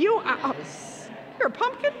 you are, you're a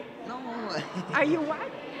pumpkin? No. Are you what?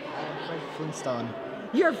 Fred Flintstone.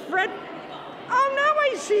 You're Fred? Oh,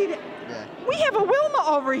 now I see that. Yeah. We have a Wilma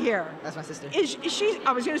over here. That's my sister. Is she,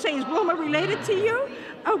 I was going to say, is Wilma related to you?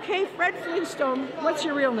 Okay, Fred Flintstone. What's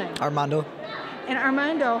your real name? Armando. And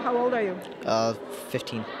Armando, how old are you?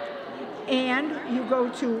 15. And you go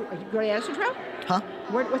to Addison Trail? Huh?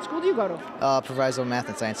 What school do you go to? Proviso Math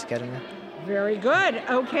and Science Academy. Very good.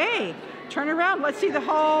 Okay. Turn around. Let's see the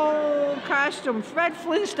whole costume. Fred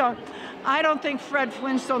Flintstone. I don't think Fred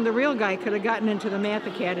Flintstone, the real guy, could have gotten into the Math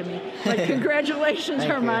Academy. But congratulations, Thank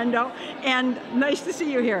you. Armando. And nice to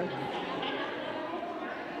see you here.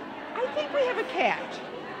 I think we have a cat.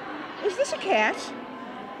 Is this a cat?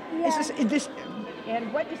 Yeah. Is this,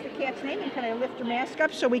 and what is the cat's name? And can I lift your mask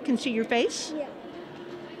up so we can see your face? Yeah.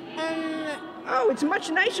 Oh, it's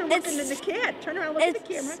much nicer looking than the cat. Turn around, look at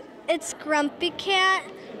the camera. It's Grumpy Cat.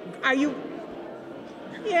 Are you?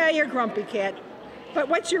 Yeah, you're Grumpy Cat. But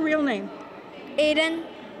what's your real name? Aiden.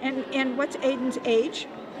 And what's Aiden's age?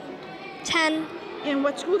 10. And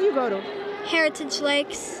what school do you go to? Heritage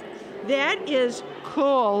Lakes. That is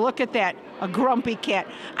cool. Look at that. A Grumpy Cat.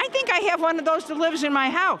 I think I have one of those that lives in my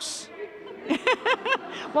house.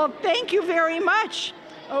 Well, thank you very much.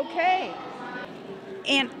 Okay.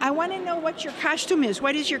 And I want to know what your costume is.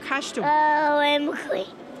 What is your costume? Oh, I'm McQueen.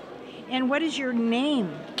 And what is your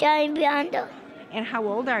name? Johnny Biondo. And how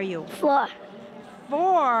old are you? 4.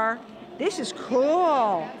 4. This is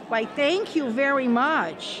cool. Why, thank you very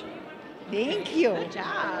much. Thank you. Good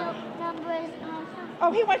job.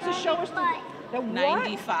 Oh, he wants to show us the what?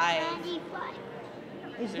 95. 95.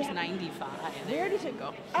 Is There's that- 95. Where does it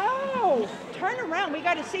go? Oh, turn around. We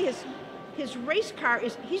got to see his race car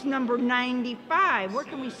is, he's number 95. Where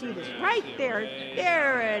can we see this? Right there.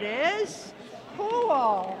 There it is. Cool.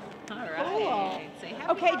 All right. Say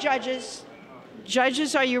happy Okay, judges.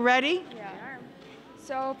 Judges, are you ready?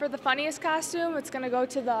 So for the funniest costume, it's gonna go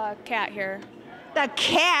to the cat here. The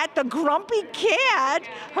cat, the grumpy cat.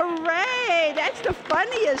 Hooray! That's the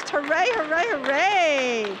funniest. Hooray, hooray,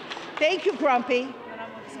 hooray. Thank you, Grumpy.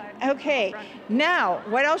 Okay, now,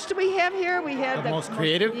 what else do we have here? We have The most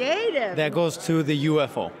creative? creative. That goes to the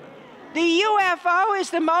UFO. The UFO is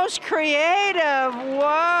the most creative.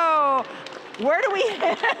 Whoa. Where do we?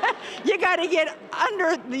 You got to get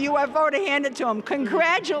under the UFO to hand it to him.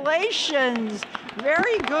 Congratulations.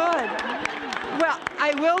 Very good. Well,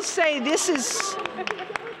 I will say this is.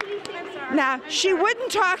 Now, she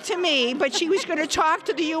wouldn't talk to me, but she was going to talk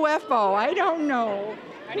to the UFO. I don't know.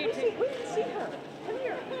 We can see her. Come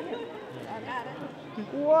here.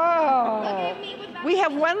 Whoa. We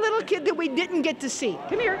have one little kid that we didn't get to see.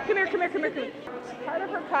 Come here. Part of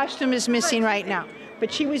her costume is missing right now.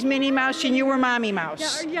 But she was Minnie Mouse and you were Mommy Mouse.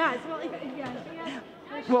 Yes, well, yes.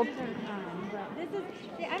 Well, This is,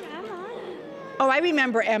 see, I'm Emma. oh, I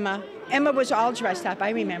remember Emma. Emma was all dressed up. I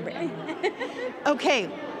remember Emma. Okay.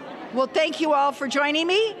 Well, thank you all for joining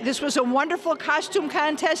me. This was a wonderful costume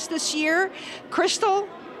contest this year. Crystal,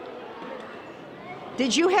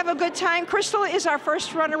 did you have a good time? Crystal is our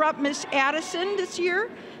first runner-up, Miss Addison, this year.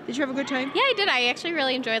 Did you have a good time? Yeah, I did. I actually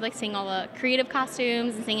really enjoyed seeing all the creative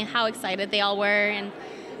costumes and seeing how excited they all were, and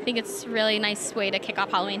I think it's a really nice way to kick off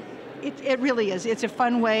Halloween. It really is. It's a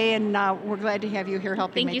fun way, and we're glad to have you here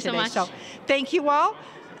helping me Thank you so today. much. So thank you all.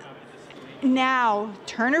 Now,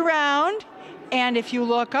 turn around, and if you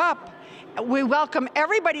look up, we welcome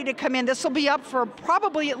everybody to come in. This will be up for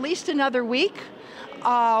probably at least another week.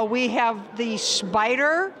 We have the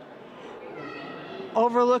spider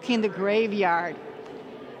overlooking the graveyard.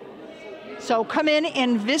 So come in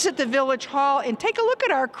and visit the Village Hall and take a look at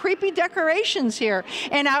our creepy decorations here.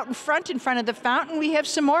 And out in front of the fountain, we have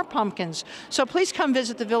some more pumpkins. So please come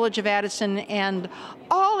visit the Village of Addison and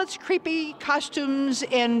all its creepy costumes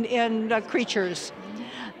and creatures.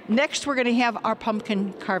 Next, we're going to have our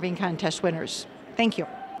pumpkin carving contest winners. Thank you.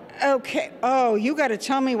 Okay. Oh, you got to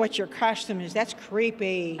tell me what your costume is. That's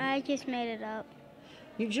creepy. I just made it up.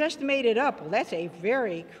 You just made it up. Well, that's a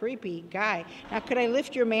very creepy guy. Now, could I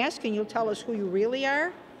lift your mask and you'll tell us who you really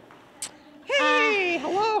are? Hey,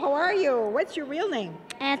 hello, how are you? What's your real name?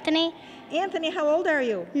 Anthony. Anthony, how old are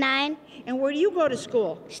you? 9. And where do you go to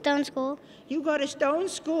school? Stone School. You go to Stone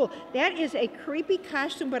School. That is a creepy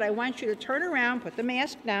costume, but I want you to turn around, put the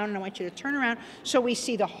mask down, and I want you to turn around so we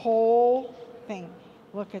see the whole thing.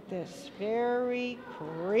 Look at this, very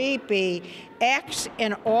creepy. Axe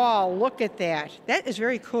and all, look at that. That is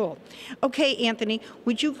very cool. Okay, Anthony,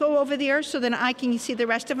 would you go over there so then I can see the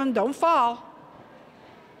rest of them? Don't fall.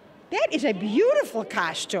 That is a beautiful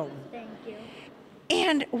costume. Thank you.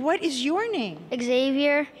 And what is your name?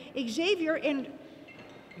 Xavier. Xavier, and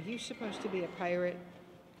are you supposed to be a pirate?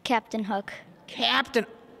 Captain Hook. Captain.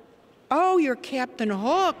 Oh, you're Captain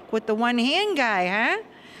Hook with the one-hand guy, huh?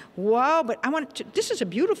 Wow, but I want to, this is a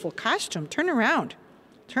beautiful costume. Turn around.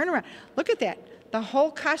 Turn around. Look at that. The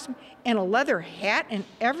whole costume and a leather hat and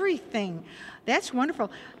everything. That's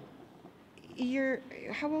wonderful.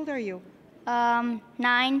 How old are you?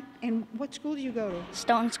 9. And what school do you go to?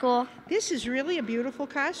 Stone School. This is really a beautiful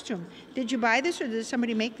costume. Did you buy this or did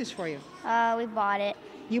somebody make this for you? We bought it.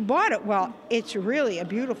 You bought it? Well, it's really a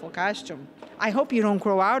beautiful costume. I hope you don't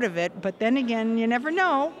grow out of it, but then again, you never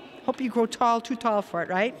know. Hope you grow too tall for it,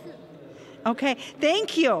 right? Okay,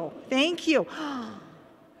 thank you, thank you.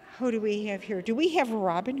 Who do we have here? Do we have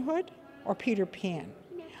Robin Hood or Peter Pan?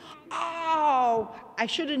 Oh, I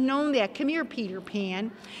should have known that. Come here, Peter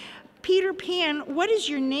Pan. Peter Pan, what is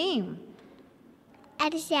your name?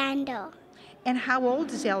 Alexander. And how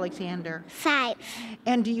old is Alexander? 5.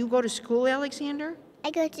 And do you go to school, Alexander?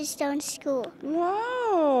 I go to Stone School.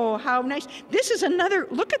 Whoa, how nice. This is another,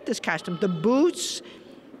 look at this costume. The boots.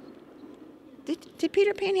 Did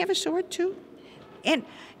Peter Pan have a sword too? And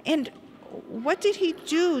what did he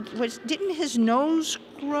do? Didn't his nose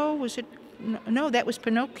grow? Was it, no, that was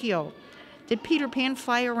Pinocchio. Did Peter Pan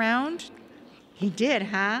fly around? He did,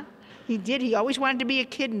 huh? He did. He always wanted to be a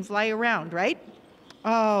kid and fly around, right?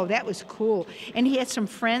 Oh, that was cool. And he had some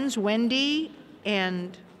friends, Wendy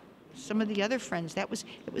and some of the other friends. It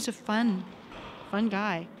was a fun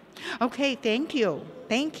guy. Okay, thank you.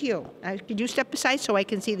 Thank you. Could you step aside so I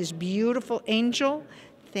can see this beautiful angel?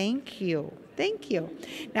 Thank you. Thank you.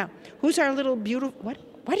 Now, who's our little beautiful,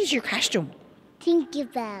 what is your costume?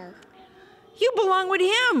 Tinkerbell. You belong with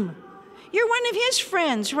him. You're one of his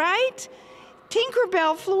friends, right?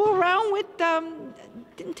 Tinkerbell flew around with,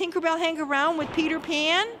 didn't Tinkerbell hang around with Peter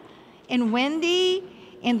Pan and Wendy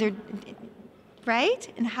and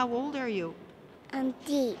right? And how old are you? I'm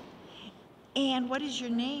D. And what is your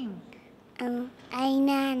name?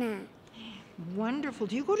 Ainana. Wonderful.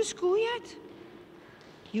 Do you go to school yet?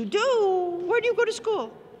 You do? Where do you go to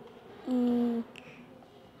school?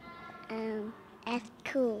 At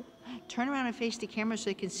school. Turn around and face the camera so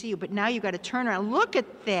they can see you, but now you got to turn around. Look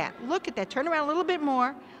at that. Look at that. Turn around a little bit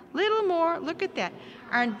more. Little more. Look at that.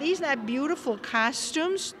 Aren't these not beautiful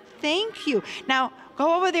costumes? Thank you. Now,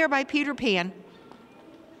 go over there by Peter Pan.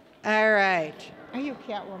 All right. Are you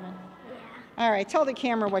Catwoman? Yeah. All right. Tell the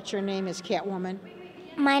camera what your name is, Catwoman.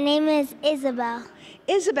 My name is Isabel.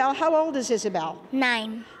 Isabel. How old is Isabel?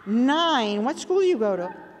 9. 9. What school do you go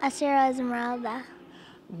to? Asera Esmeralda.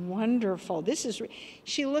 Wonderful.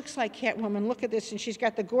 She looks like Catwoman. Look at this, and she's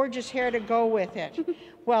got the gorgeous hair to go with it.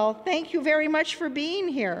 Well, thank you very much for being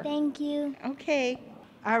here. Thank you. Okay.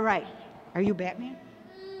 All right. Are you Batman?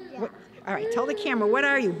 Yeah. All right. Tell the camera, what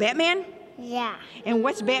are you, Batman? Yeah. And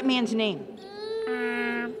what's Batman's name?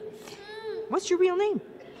 What's your real name?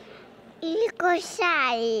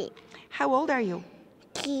 Ilikoshai. How old are you?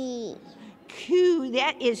 Cute. Cute.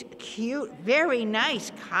 That is cute. Very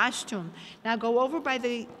nice costume. Now go over by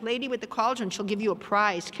the lady with the cauldron. She'll give you a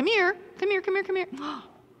prize. Come here. Come here. Come here. Come here.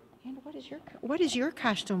 And what is your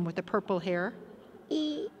costume with the purple hair?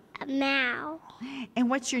 Mao. And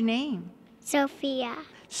what's your name? Sophia.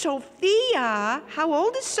 Sophia. How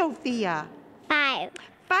old is Sophia? 5.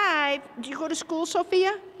 5. Do you go to school,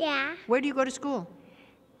 Sophia? Yeah. Where do you go to school?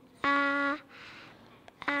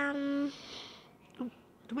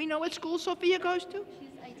 Do we know what school Sophia goes to?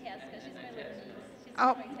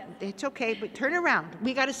 Oh, it's okay, but turn around.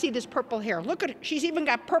 We got to see this purple hair. Look at it. She's even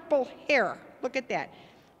got purple hair. Look at that.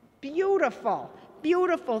 Beautiful.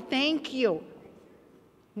 Beautiful. Thank you.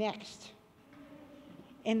 Next.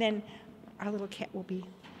 And then our little cat will be,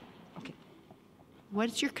 okay.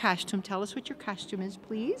 What's your costume? Tell us what your costume is,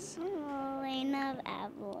 please. Elena of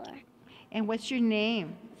Avlor. And what's your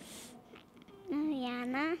name?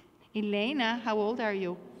 Yana. Elena, how old are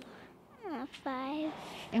you? 5.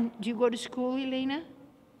 And do you go to school, Elena?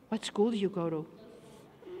 What school do you go to?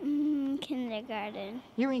 Kindergarten.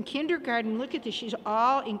 You're in kindergarten. Look at this. She's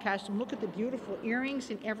all in costume. Look at the beautiful earrings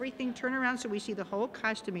and everything. Turn around so we see the whole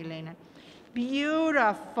costume, Elena.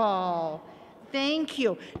 Beautiful. Thank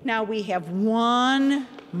you. Now we have one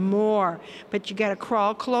more, but you got to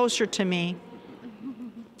crawl closer to me.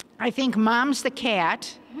 I think Mom's the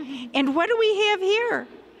cat. And what do we have here?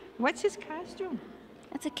 What's his costume?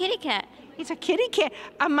 It's a kitty cat. It's a kitty cat,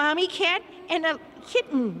 a mommy cat, and a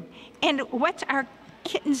kitten. And what's our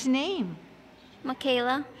kitten's name?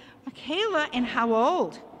 Michaela. Michaela, and how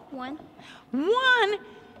old? 1. 1?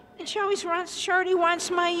 And she already wants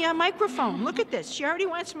my microphone. Look at this. She already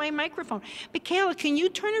wants my microphone. Michaela, can you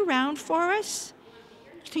turn around for us?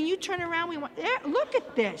 Can you turn around? There, look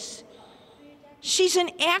at this. She's an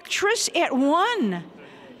actress at 1.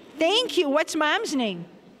 Thank you. What's Mom's name?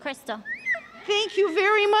 Crystal. Thank you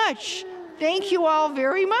very much. Thank you all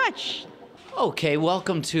very much. Okay,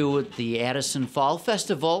 welcome to the Addison Fall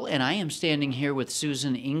Festival, and I am standing here with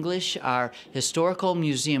Susan English, our Historical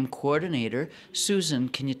Museum Coordinator. Susan,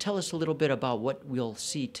 can you tell us a little bit about what we'll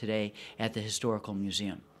see today at the Historical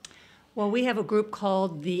Museum? Well, we have a group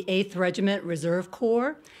called the 8th Regiment Reserve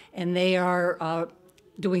Corps, and they are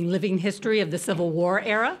doing living history of the Civil War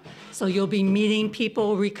era. So you'll be meeting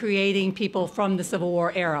people, recreating people from the Civil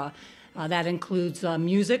War era. That includes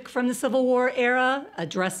music from the Civil War era, a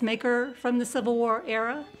dressmaker from the Civil War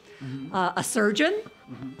era, a surgeon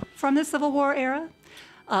from the Civil War era,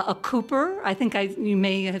 a cooper, I think you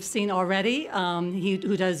may have seen already,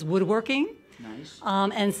 who does woodworking. Nice.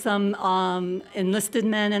 And some enlisted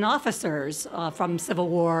men and officers from Civil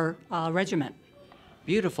War regiment.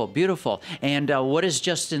 Beautiful, beautiful. And what is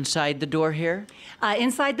just inside the door here?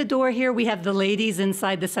 Inside the door here, we have the ladies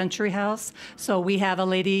inside the Century House. So we have a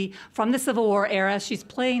lady from the Civil War era. She's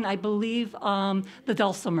playing, I believe, the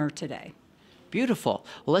dulcimer today. Beautiful.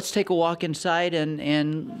 Well, let's take a walk inside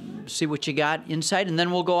and see what you got inside, and then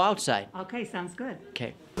we'll go outside. Okay, sounds good.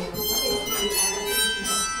 Okay.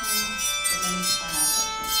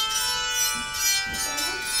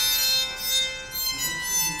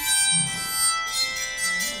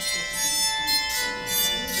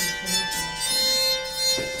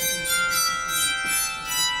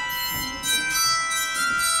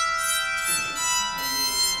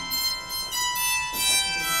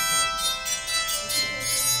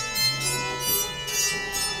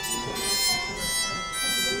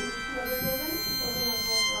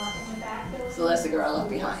 So that's the girl left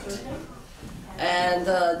behind. And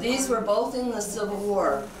these were both in the Civil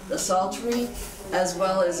War, the psaltery as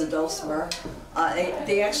well as the dulcimer.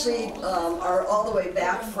 They actually are all the way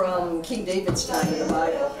back from King David's time in the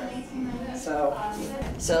Bible.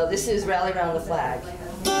 So this is Rally Round the Flag.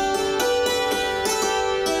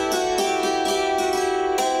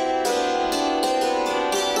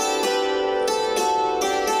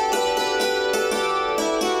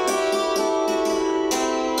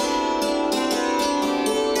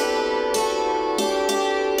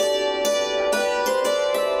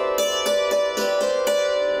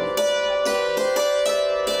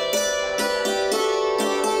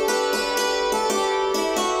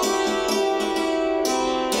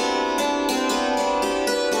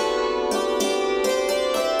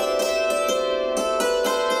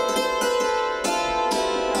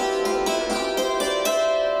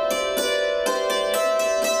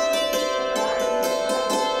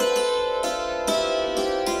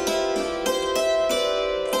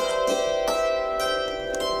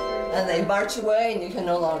 And they march away and you can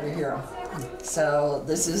no longer hear them. So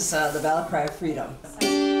this is the Battle Cry of Freedom.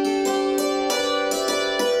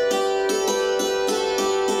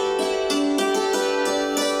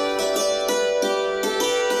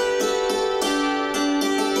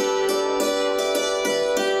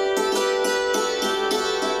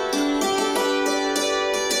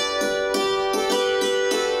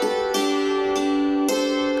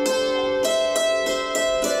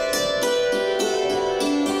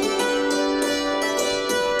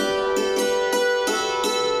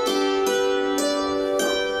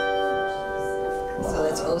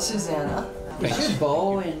 Is your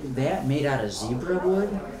bow and that made out of zebra wood?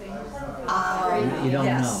 You don't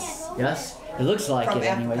yes. know. Yes? It looks like From it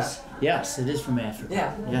anyways. Africa. Yes, it is from Africa.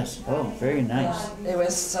 Yeah. Yes. Oh, very nice. It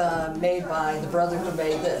was made by the brother who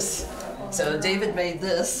made this. So David made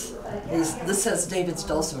this. This says David's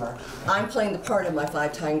dulcimer. I'm playing the part of my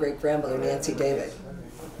 5-time great-grandmother, Nancy David.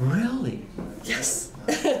 Really? Yes.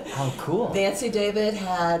 How cool. Nancy David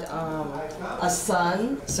had a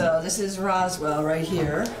son. So this is Roswell right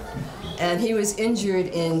here. And he was injured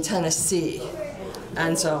in Tennessee.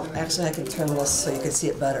 And so, actually I can turn this so you can see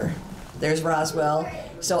it better. There's Roswell.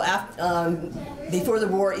 So after, before the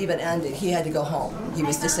war even ended, he had to go home. He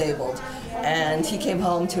was disabled. And he came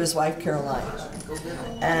home to his wife, Caroline.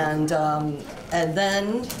 And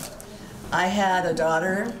then I had a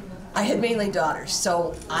daughter. I had mainly daughters.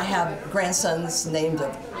 So I have grandsons named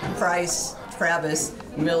Price, Travis,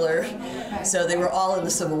 Miller. So they were all in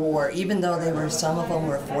the Civil War, even though they were, some of them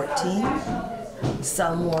were 14,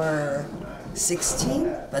 some were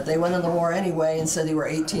 16, but they went in the war anyway, and so they were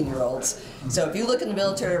 18-year-olds. So if you look in the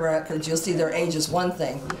military records, you'll see their age is one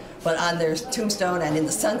thing, but on their tombstone and in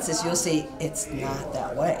the census, you'll see it's not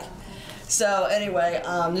that way. So anyway,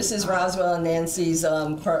 this is Roswell and Nancy's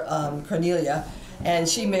Cornelia, and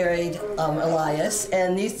she married Elias,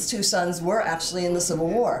 and these two sons were actually in the Civil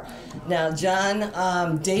War. Now,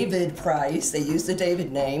 John David Price, they used the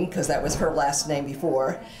David name because that was her last name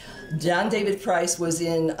before. John David Price was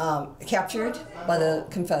captured by the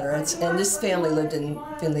Confederates, and this family lived in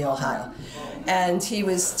Findlay, Ohio. And he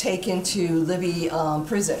was taken to Libby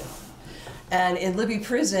prison. And in Libby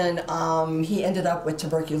prison, he ended up with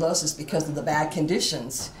tuberculosis because of the bad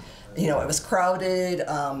conditions. You know, it was crowded.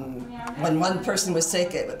 When one person was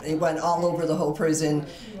sick, it went all over the whole prison,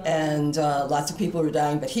 and lots of people were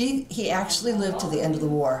dying. But he actually lived to the end of the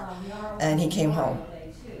war, and he came home.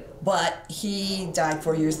 But he died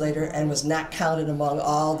 4 years later and was not counted among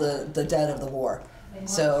all the dead of the war.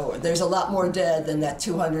 So there's a lot more dead than that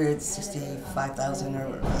 265,000,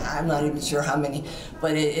 or I'm not even sure how many,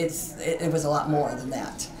 but it was a lot more than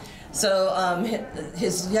that. So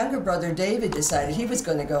his younger brother David decided he was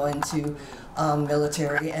going to go into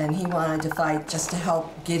military, and he wanted to fight just to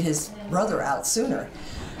help get his brother out sooner.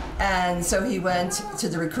 And so he went to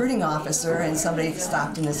the recruiting officer, and somebody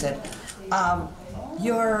stopped him and said,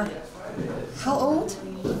 "You're how old?"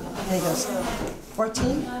 And he goes,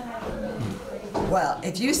 14? Well,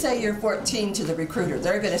 if you say you're 14 to the recruiter,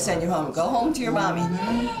 they're going to send you home. Go home to your mommy.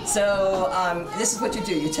 So this is what you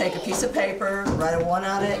do. You take a piece of paper, write a 1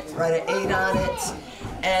 on it, write an 8 on it,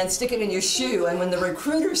 and stick it in your shoe. And when the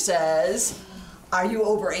recruiter says, "Are you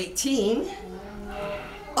over 18?"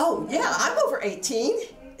 "Oh, yeah, I'm over 18.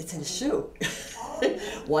 It's in the shoe.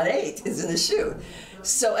 1-8 is in the shoe.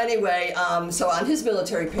 So anyway, so on his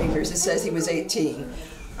military papers, it says he was 18.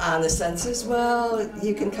 On the census, well,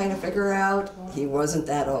 you can kind of figure out he wasn't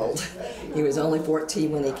that old. He was only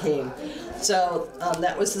 14 when he came. So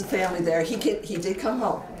that was his family there. He did come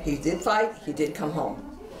home. He did fight. He did come home.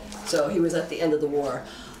 So he was at the end of the war.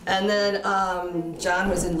 And then John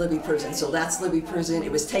was in Libby prison. So that's Libby prison.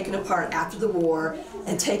 It was taken apart after the war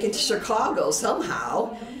and taken to Chicago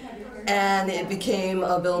somehow. And it became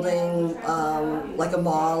a building like a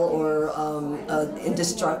mall or an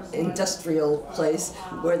industrial place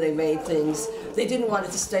where they made things. They didn't want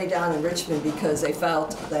it to stay down in Richmond because they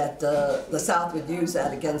felt that the South would use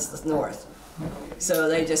that against the North. So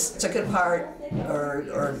they just took it apart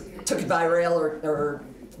or took it by rail or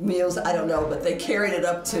meals, I don't know, but they carried it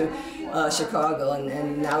up to Chicago,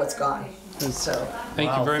 and now it's gone. So thank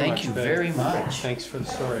you very much. Thank you very much. Thanks for the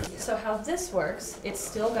story. So how this works, it's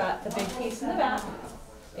still got the big piece in the back,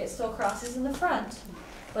 it still crosses in the front,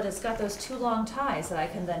 but it's got those 2 long ties that I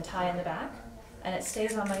can then tie in the back, and it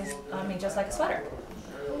stays on me just like a sweater.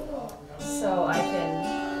 So I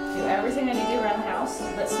can do everything I need to do around the house,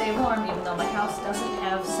 but stay warm even though my house doesn't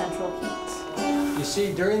have central heat. You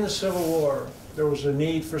see, during the Civil War, there was a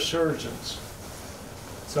need for surgeons.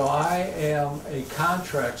 So I am a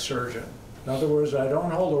contract surgeon. In other words, I don't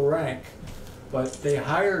hold a rank, but they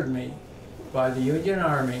hired me by the Union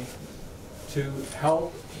Army to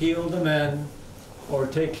help heal the men or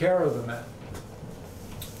take care of the men.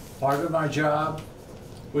 Part of my job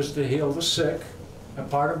was to heal the sick, and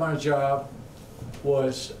part of my job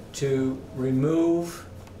was to remove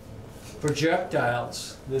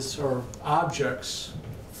projectiles, or objects,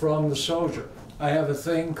 from the soldier. I have a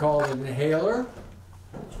thing called an inhaler.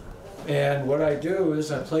 And what I do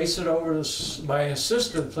is I place it over my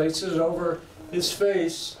assistant places it over his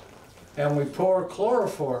face, and we pour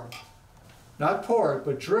chloroform, not pour it,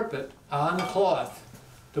 but drip it on the cloth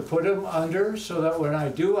to put him under so that when I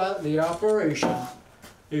do the operation,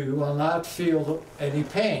 You will not feel any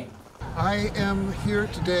pain. I am here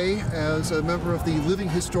today as a member of the Living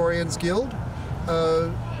Historians Guild,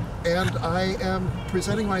 and I am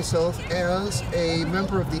presenting myself as a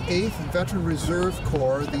member of the 8th Veteran Reserve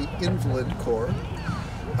Corps, the Invalid Corps.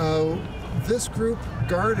 This group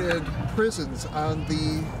guarded prisons on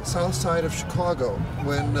the south side of Chicago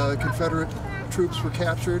when Confederate troops were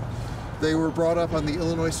captured. They were brought up on the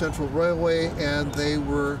Illinois Central Railway and they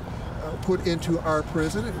were put into our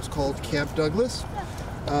prison. It was called Camp Douglas.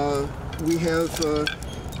 We have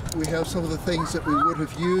some of the things that we would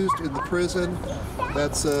have used in the prison.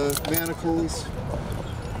 That's manacles.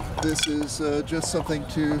 This is just something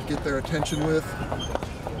to get their attention with.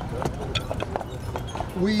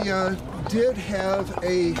 We did have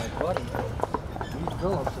a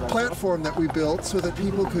platform that we built so that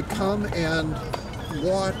people could come and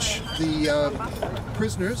watch the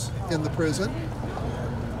prisoners in the prison.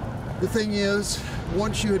 The thing is,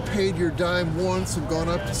 once you had paid your dime once and gone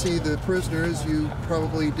up to see the prisoners, you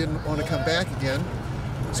probably didn't want to come back again.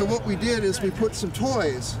 So what we did is we put some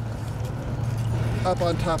toys up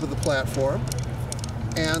on top of the platform,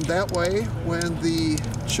 and that way when the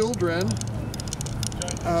children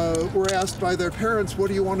were asked by their parents, what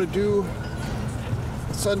do you want to do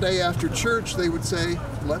Sunday after church, they would say,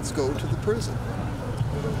 let's go to the prison.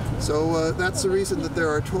 So that's the reason that there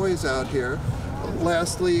are toys out here.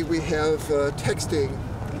 Lastly, we have texting,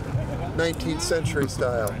 19th century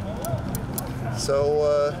style.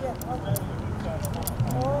 So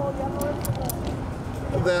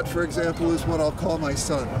that, for example, is what I'll call my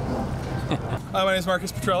son. Hi, my name is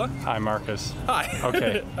Marcus Petrella. Hi, Marcus. Hi.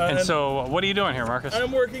 Okay. And so, what are you doing here, Marcus?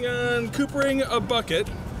 I'm working on coopering a bucket.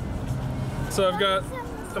 So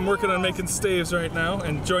I'm working on making staves right now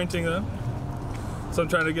and jointing them. So I'm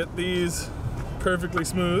trying to get these perfectly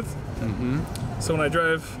smooth. Mm-hmm. So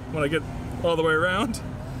when I get all the way around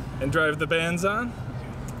and drive the bands on,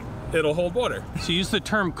 it'll hold water. So you use the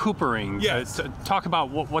term coopering. Yes. Talk about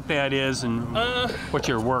what that is and what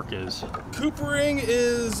your work is. Coopering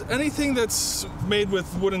is anything that's made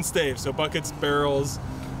with wooden staves. So buckets, barrels,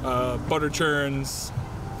 butter churns,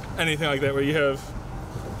 anything like that where you have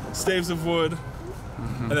staves of wood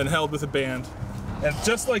and then held with a band. And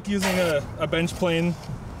just like using a bench plane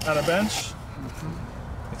on a bench,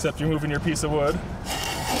 except you're moving your piece of wood.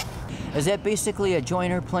 Is that basically a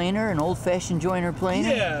joiner planer, an old-fashioned joiner planer?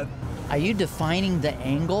 Yeah. Are you defining the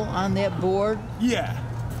angle on that board? Yeah,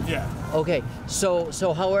 yeah. Okay, so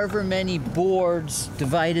however many boards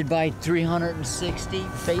divided by 360,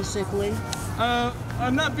 basically?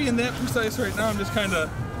 I'm not being that precise right now. I'm just kind of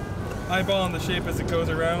eyeballing the shape as it goes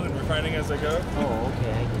around and refining as I go. Oh,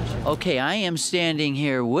 okay, I get you. Okay, I am standing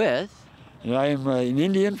here with... I am an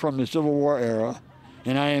Indian from the Civil War era,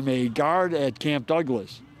 and I am a guard at Camp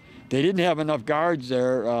Douglas. They didn't have enough guards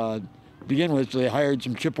there to begin with, so they hired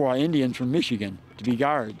some Chippewa Indians from Michigan to be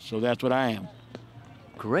guards, so that's what I am.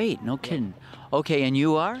 Great, no kidding. Okay, and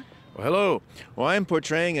you are? Well, hello. Well, I'm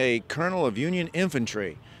portraying a colonel of Union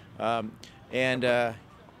infantry. And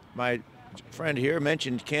my friend here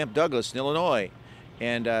mentioned Camp Douglas in Illinois.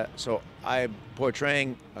 And so I'm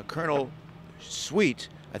portraying a Colonel Sweet.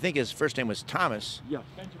 I think his first name was Thomas. Yeah.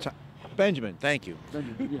 Benjamin, thank you.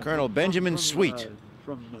 Benjamin, yeah. Colonel Benjamin Sweet.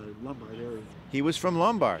 From Lombard area. He was from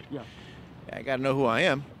Lombard. Yeah. I got to know who I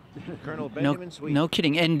am. Colonel Benjamin Sweet. No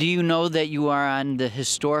kidding. And do you know that you are on the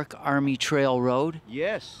historic Army Trail Road?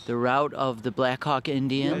 Yes. The route of the Black Hawk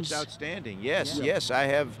Indians? That's outstanding. Yes, yes, I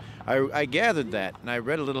have. I gathered that, and I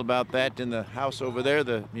read a little about that in the house over there,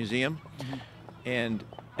 the museum. And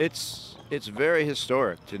it's very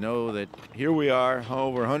historic to know that here we are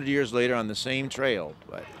over 100 years later on the same trail.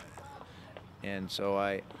 And so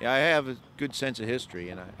I have a good sense of history,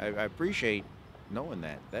 and I appreciate knowing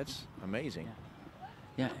that. That's amazing.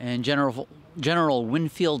 Yeah, and General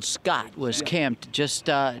Winfield Scott was camped just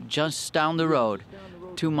down the road,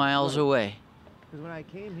 2 miles away. Because when I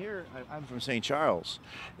came here, I'm from St. Charles,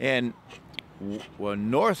 and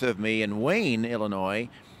north of me in Wayne, Illinois,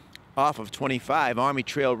 off of 25, Army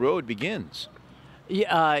Trail Road begins.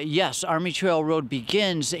 Yes, Army Trail Road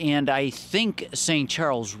begins, and I think St.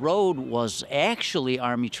 Charles Road was actually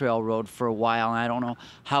Army Trail Road for a while. And I don't know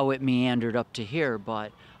how it meandered up to here,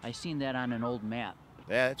 but I seen that on an old map.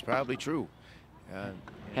 Yeah, that's probably true.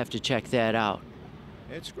 Have to check that out.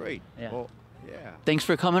 It's great. Yeah. Well, yeah. Thanks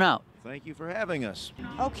for coming out. Thank you for having us.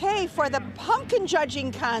 Okay, for the pumpkin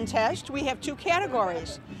judging contest, we have 2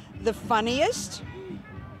 categories: the funniest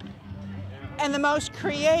and the most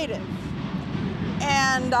creative.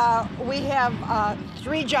 And we have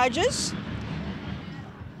 3 judges.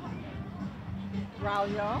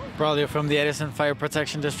 Braulio from the Addison Fire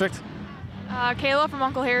Protection District. Kayla from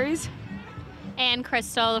Uncle Harry's. And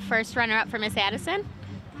Crystal, the first runner-up for Miss Addison.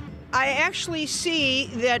 I actually see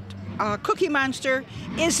that Cookie Monster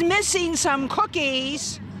is missing some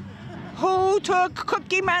cookies. Who took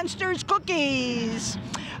Cookie Monster's cookies?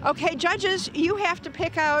 Okay, judges, you have to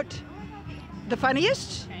pick out the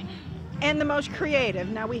funniest and the most creative.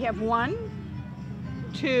 Now we have 1,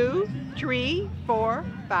 2, 3, 4,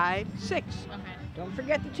 5, 6. Don't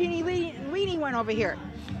forget the teeny weeny one over here.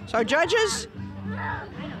 So judges,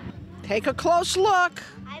 take a close look.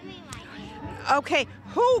 Okay,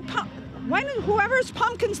 whoever's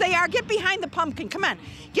pumpkins they are, get behind the pumpkin. Come on,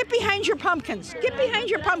 get behind your pumpkins. Get behind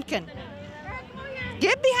your pumpkin.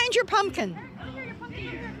 Get behind your pumpkin.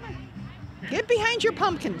 Get behind your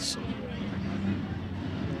pumpkins.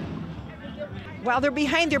 While they're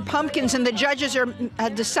behind their pumpkins and the judges are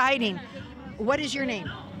deciding, what is your name?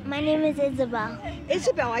 My name is Isabel.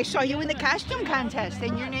 Isabel, I saw you in the costume contest,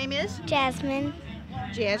 and your name is? Jasmine.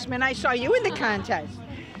 Jasmine, I saw you in the contest.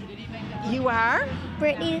 You are?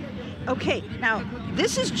 Brittany. Okay, now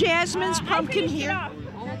this is Jasmine's pumpkin here.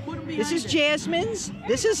 This is Jasmine's.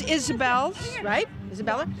 This is Isabel's, right?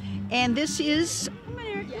 Isabella. And this is.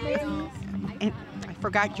 And I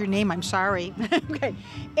forgot your name. I'm sorry. Okay.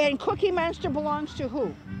 And Cookie Monster belongs to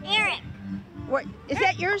who? Eric. What is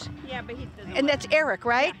that yours? Yeah, but he doesn't. And that's Eric,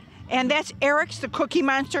 right? Yeah. And that's Eric's, the Cookie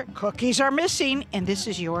Monster. Cookies are missing, and this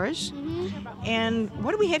is yours. And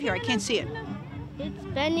what do we have here? I can't see it. It's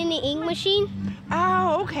been in the ink machine.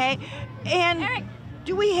 Oh, okay. And Eric.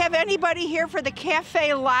 Do we have anybody here for the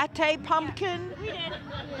cafe latte pumpkin? We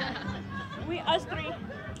did. Us 3.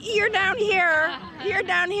 You're down here. You're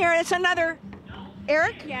down here. It's another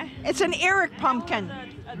Eric? Yeah. It's an Eric pumpkin.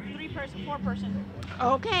 A 3-person, 4-person.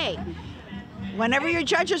 Okay. Whenever your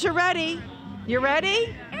judges are ready. You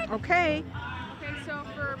ready? Okay. Okay, so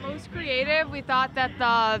for most creative, we thought that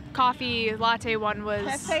the coffee latte one was...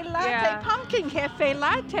 Cafe latte, pumpkin cafe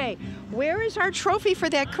latte. Where is our trophy for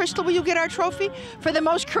that? Crystal, will you get our trophy for the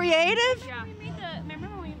most creative? Yeah. Remember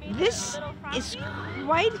when we made This the little is frosty?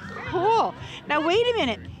 quite cool. Now wait a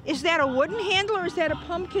minute. Is that a wooden handle or is that a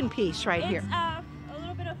pumpkin piece right here? It's a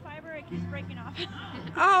little bit of fiber. It keeps breaking off.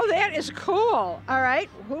 Oh, that is cool. All right.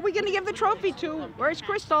 Who are we going to give the trophy to? Where's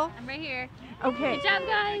Crystal? I'm right here. Okay. Good job,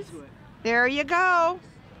 guys. There you go.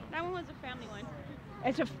 That one was a family one.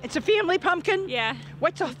 It's a family pumpkin? Yeah.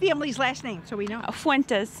 What's the family's last name so we know?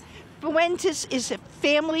 Fuentes. Fuentes is a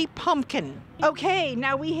family pumpkin. Okay,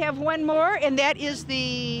 now we have one more, and that is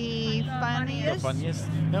the funniest. The funniest?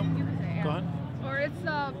 Yep. Go ahead. Or it's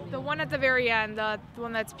the one at the very end, the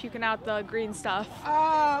one that's puking out the green stuff.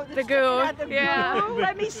 Oh, the goo. Yeah.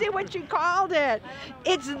 Let me see what you called it.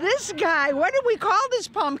 It's this guy. What did we call this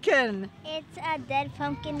pumpkin? It's a dead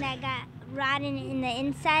pumpkin that got rotten in the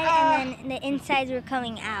inside, and then the insides were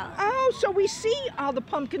coming out. Oh, so we see all the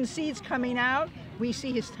pumpkin seeds coming out. We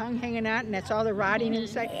see his tongue hanging out, and that's all the rotting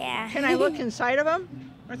inside. Yeah. Can I look inside of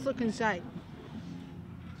him? Let's look inside.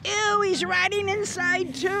 Ew, he's rotting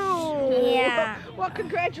inside too. Yeah. Well,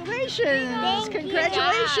 congratulations. Thank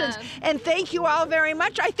Congratulations. you. And thank you all very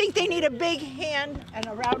much. I think they need a big hand and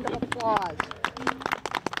a round of applause.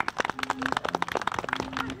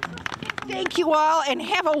 Thank you all, and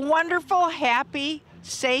have a wonderful, happy,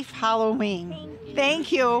 safe Halloween.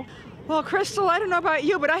 Thank you. Well, Crystal, I don't know about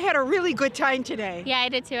you, but I had a really good time today. Yeah, I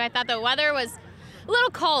did too. I thought the weather was a little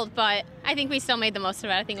cold, but I think we still made the most of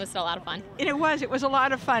it. I think it was still a lot of fun. And it was a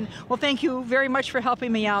lot of fun. Well, thank you very much for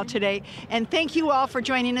helping me out today. And thank you all for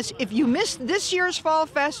joining us. If you missed this year's Fall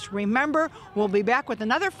Fest, remember, we'll be back with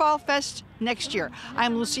another Fall Fest next year.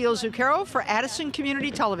 I'm Lucille Zucchero for Addison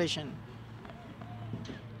Community Television.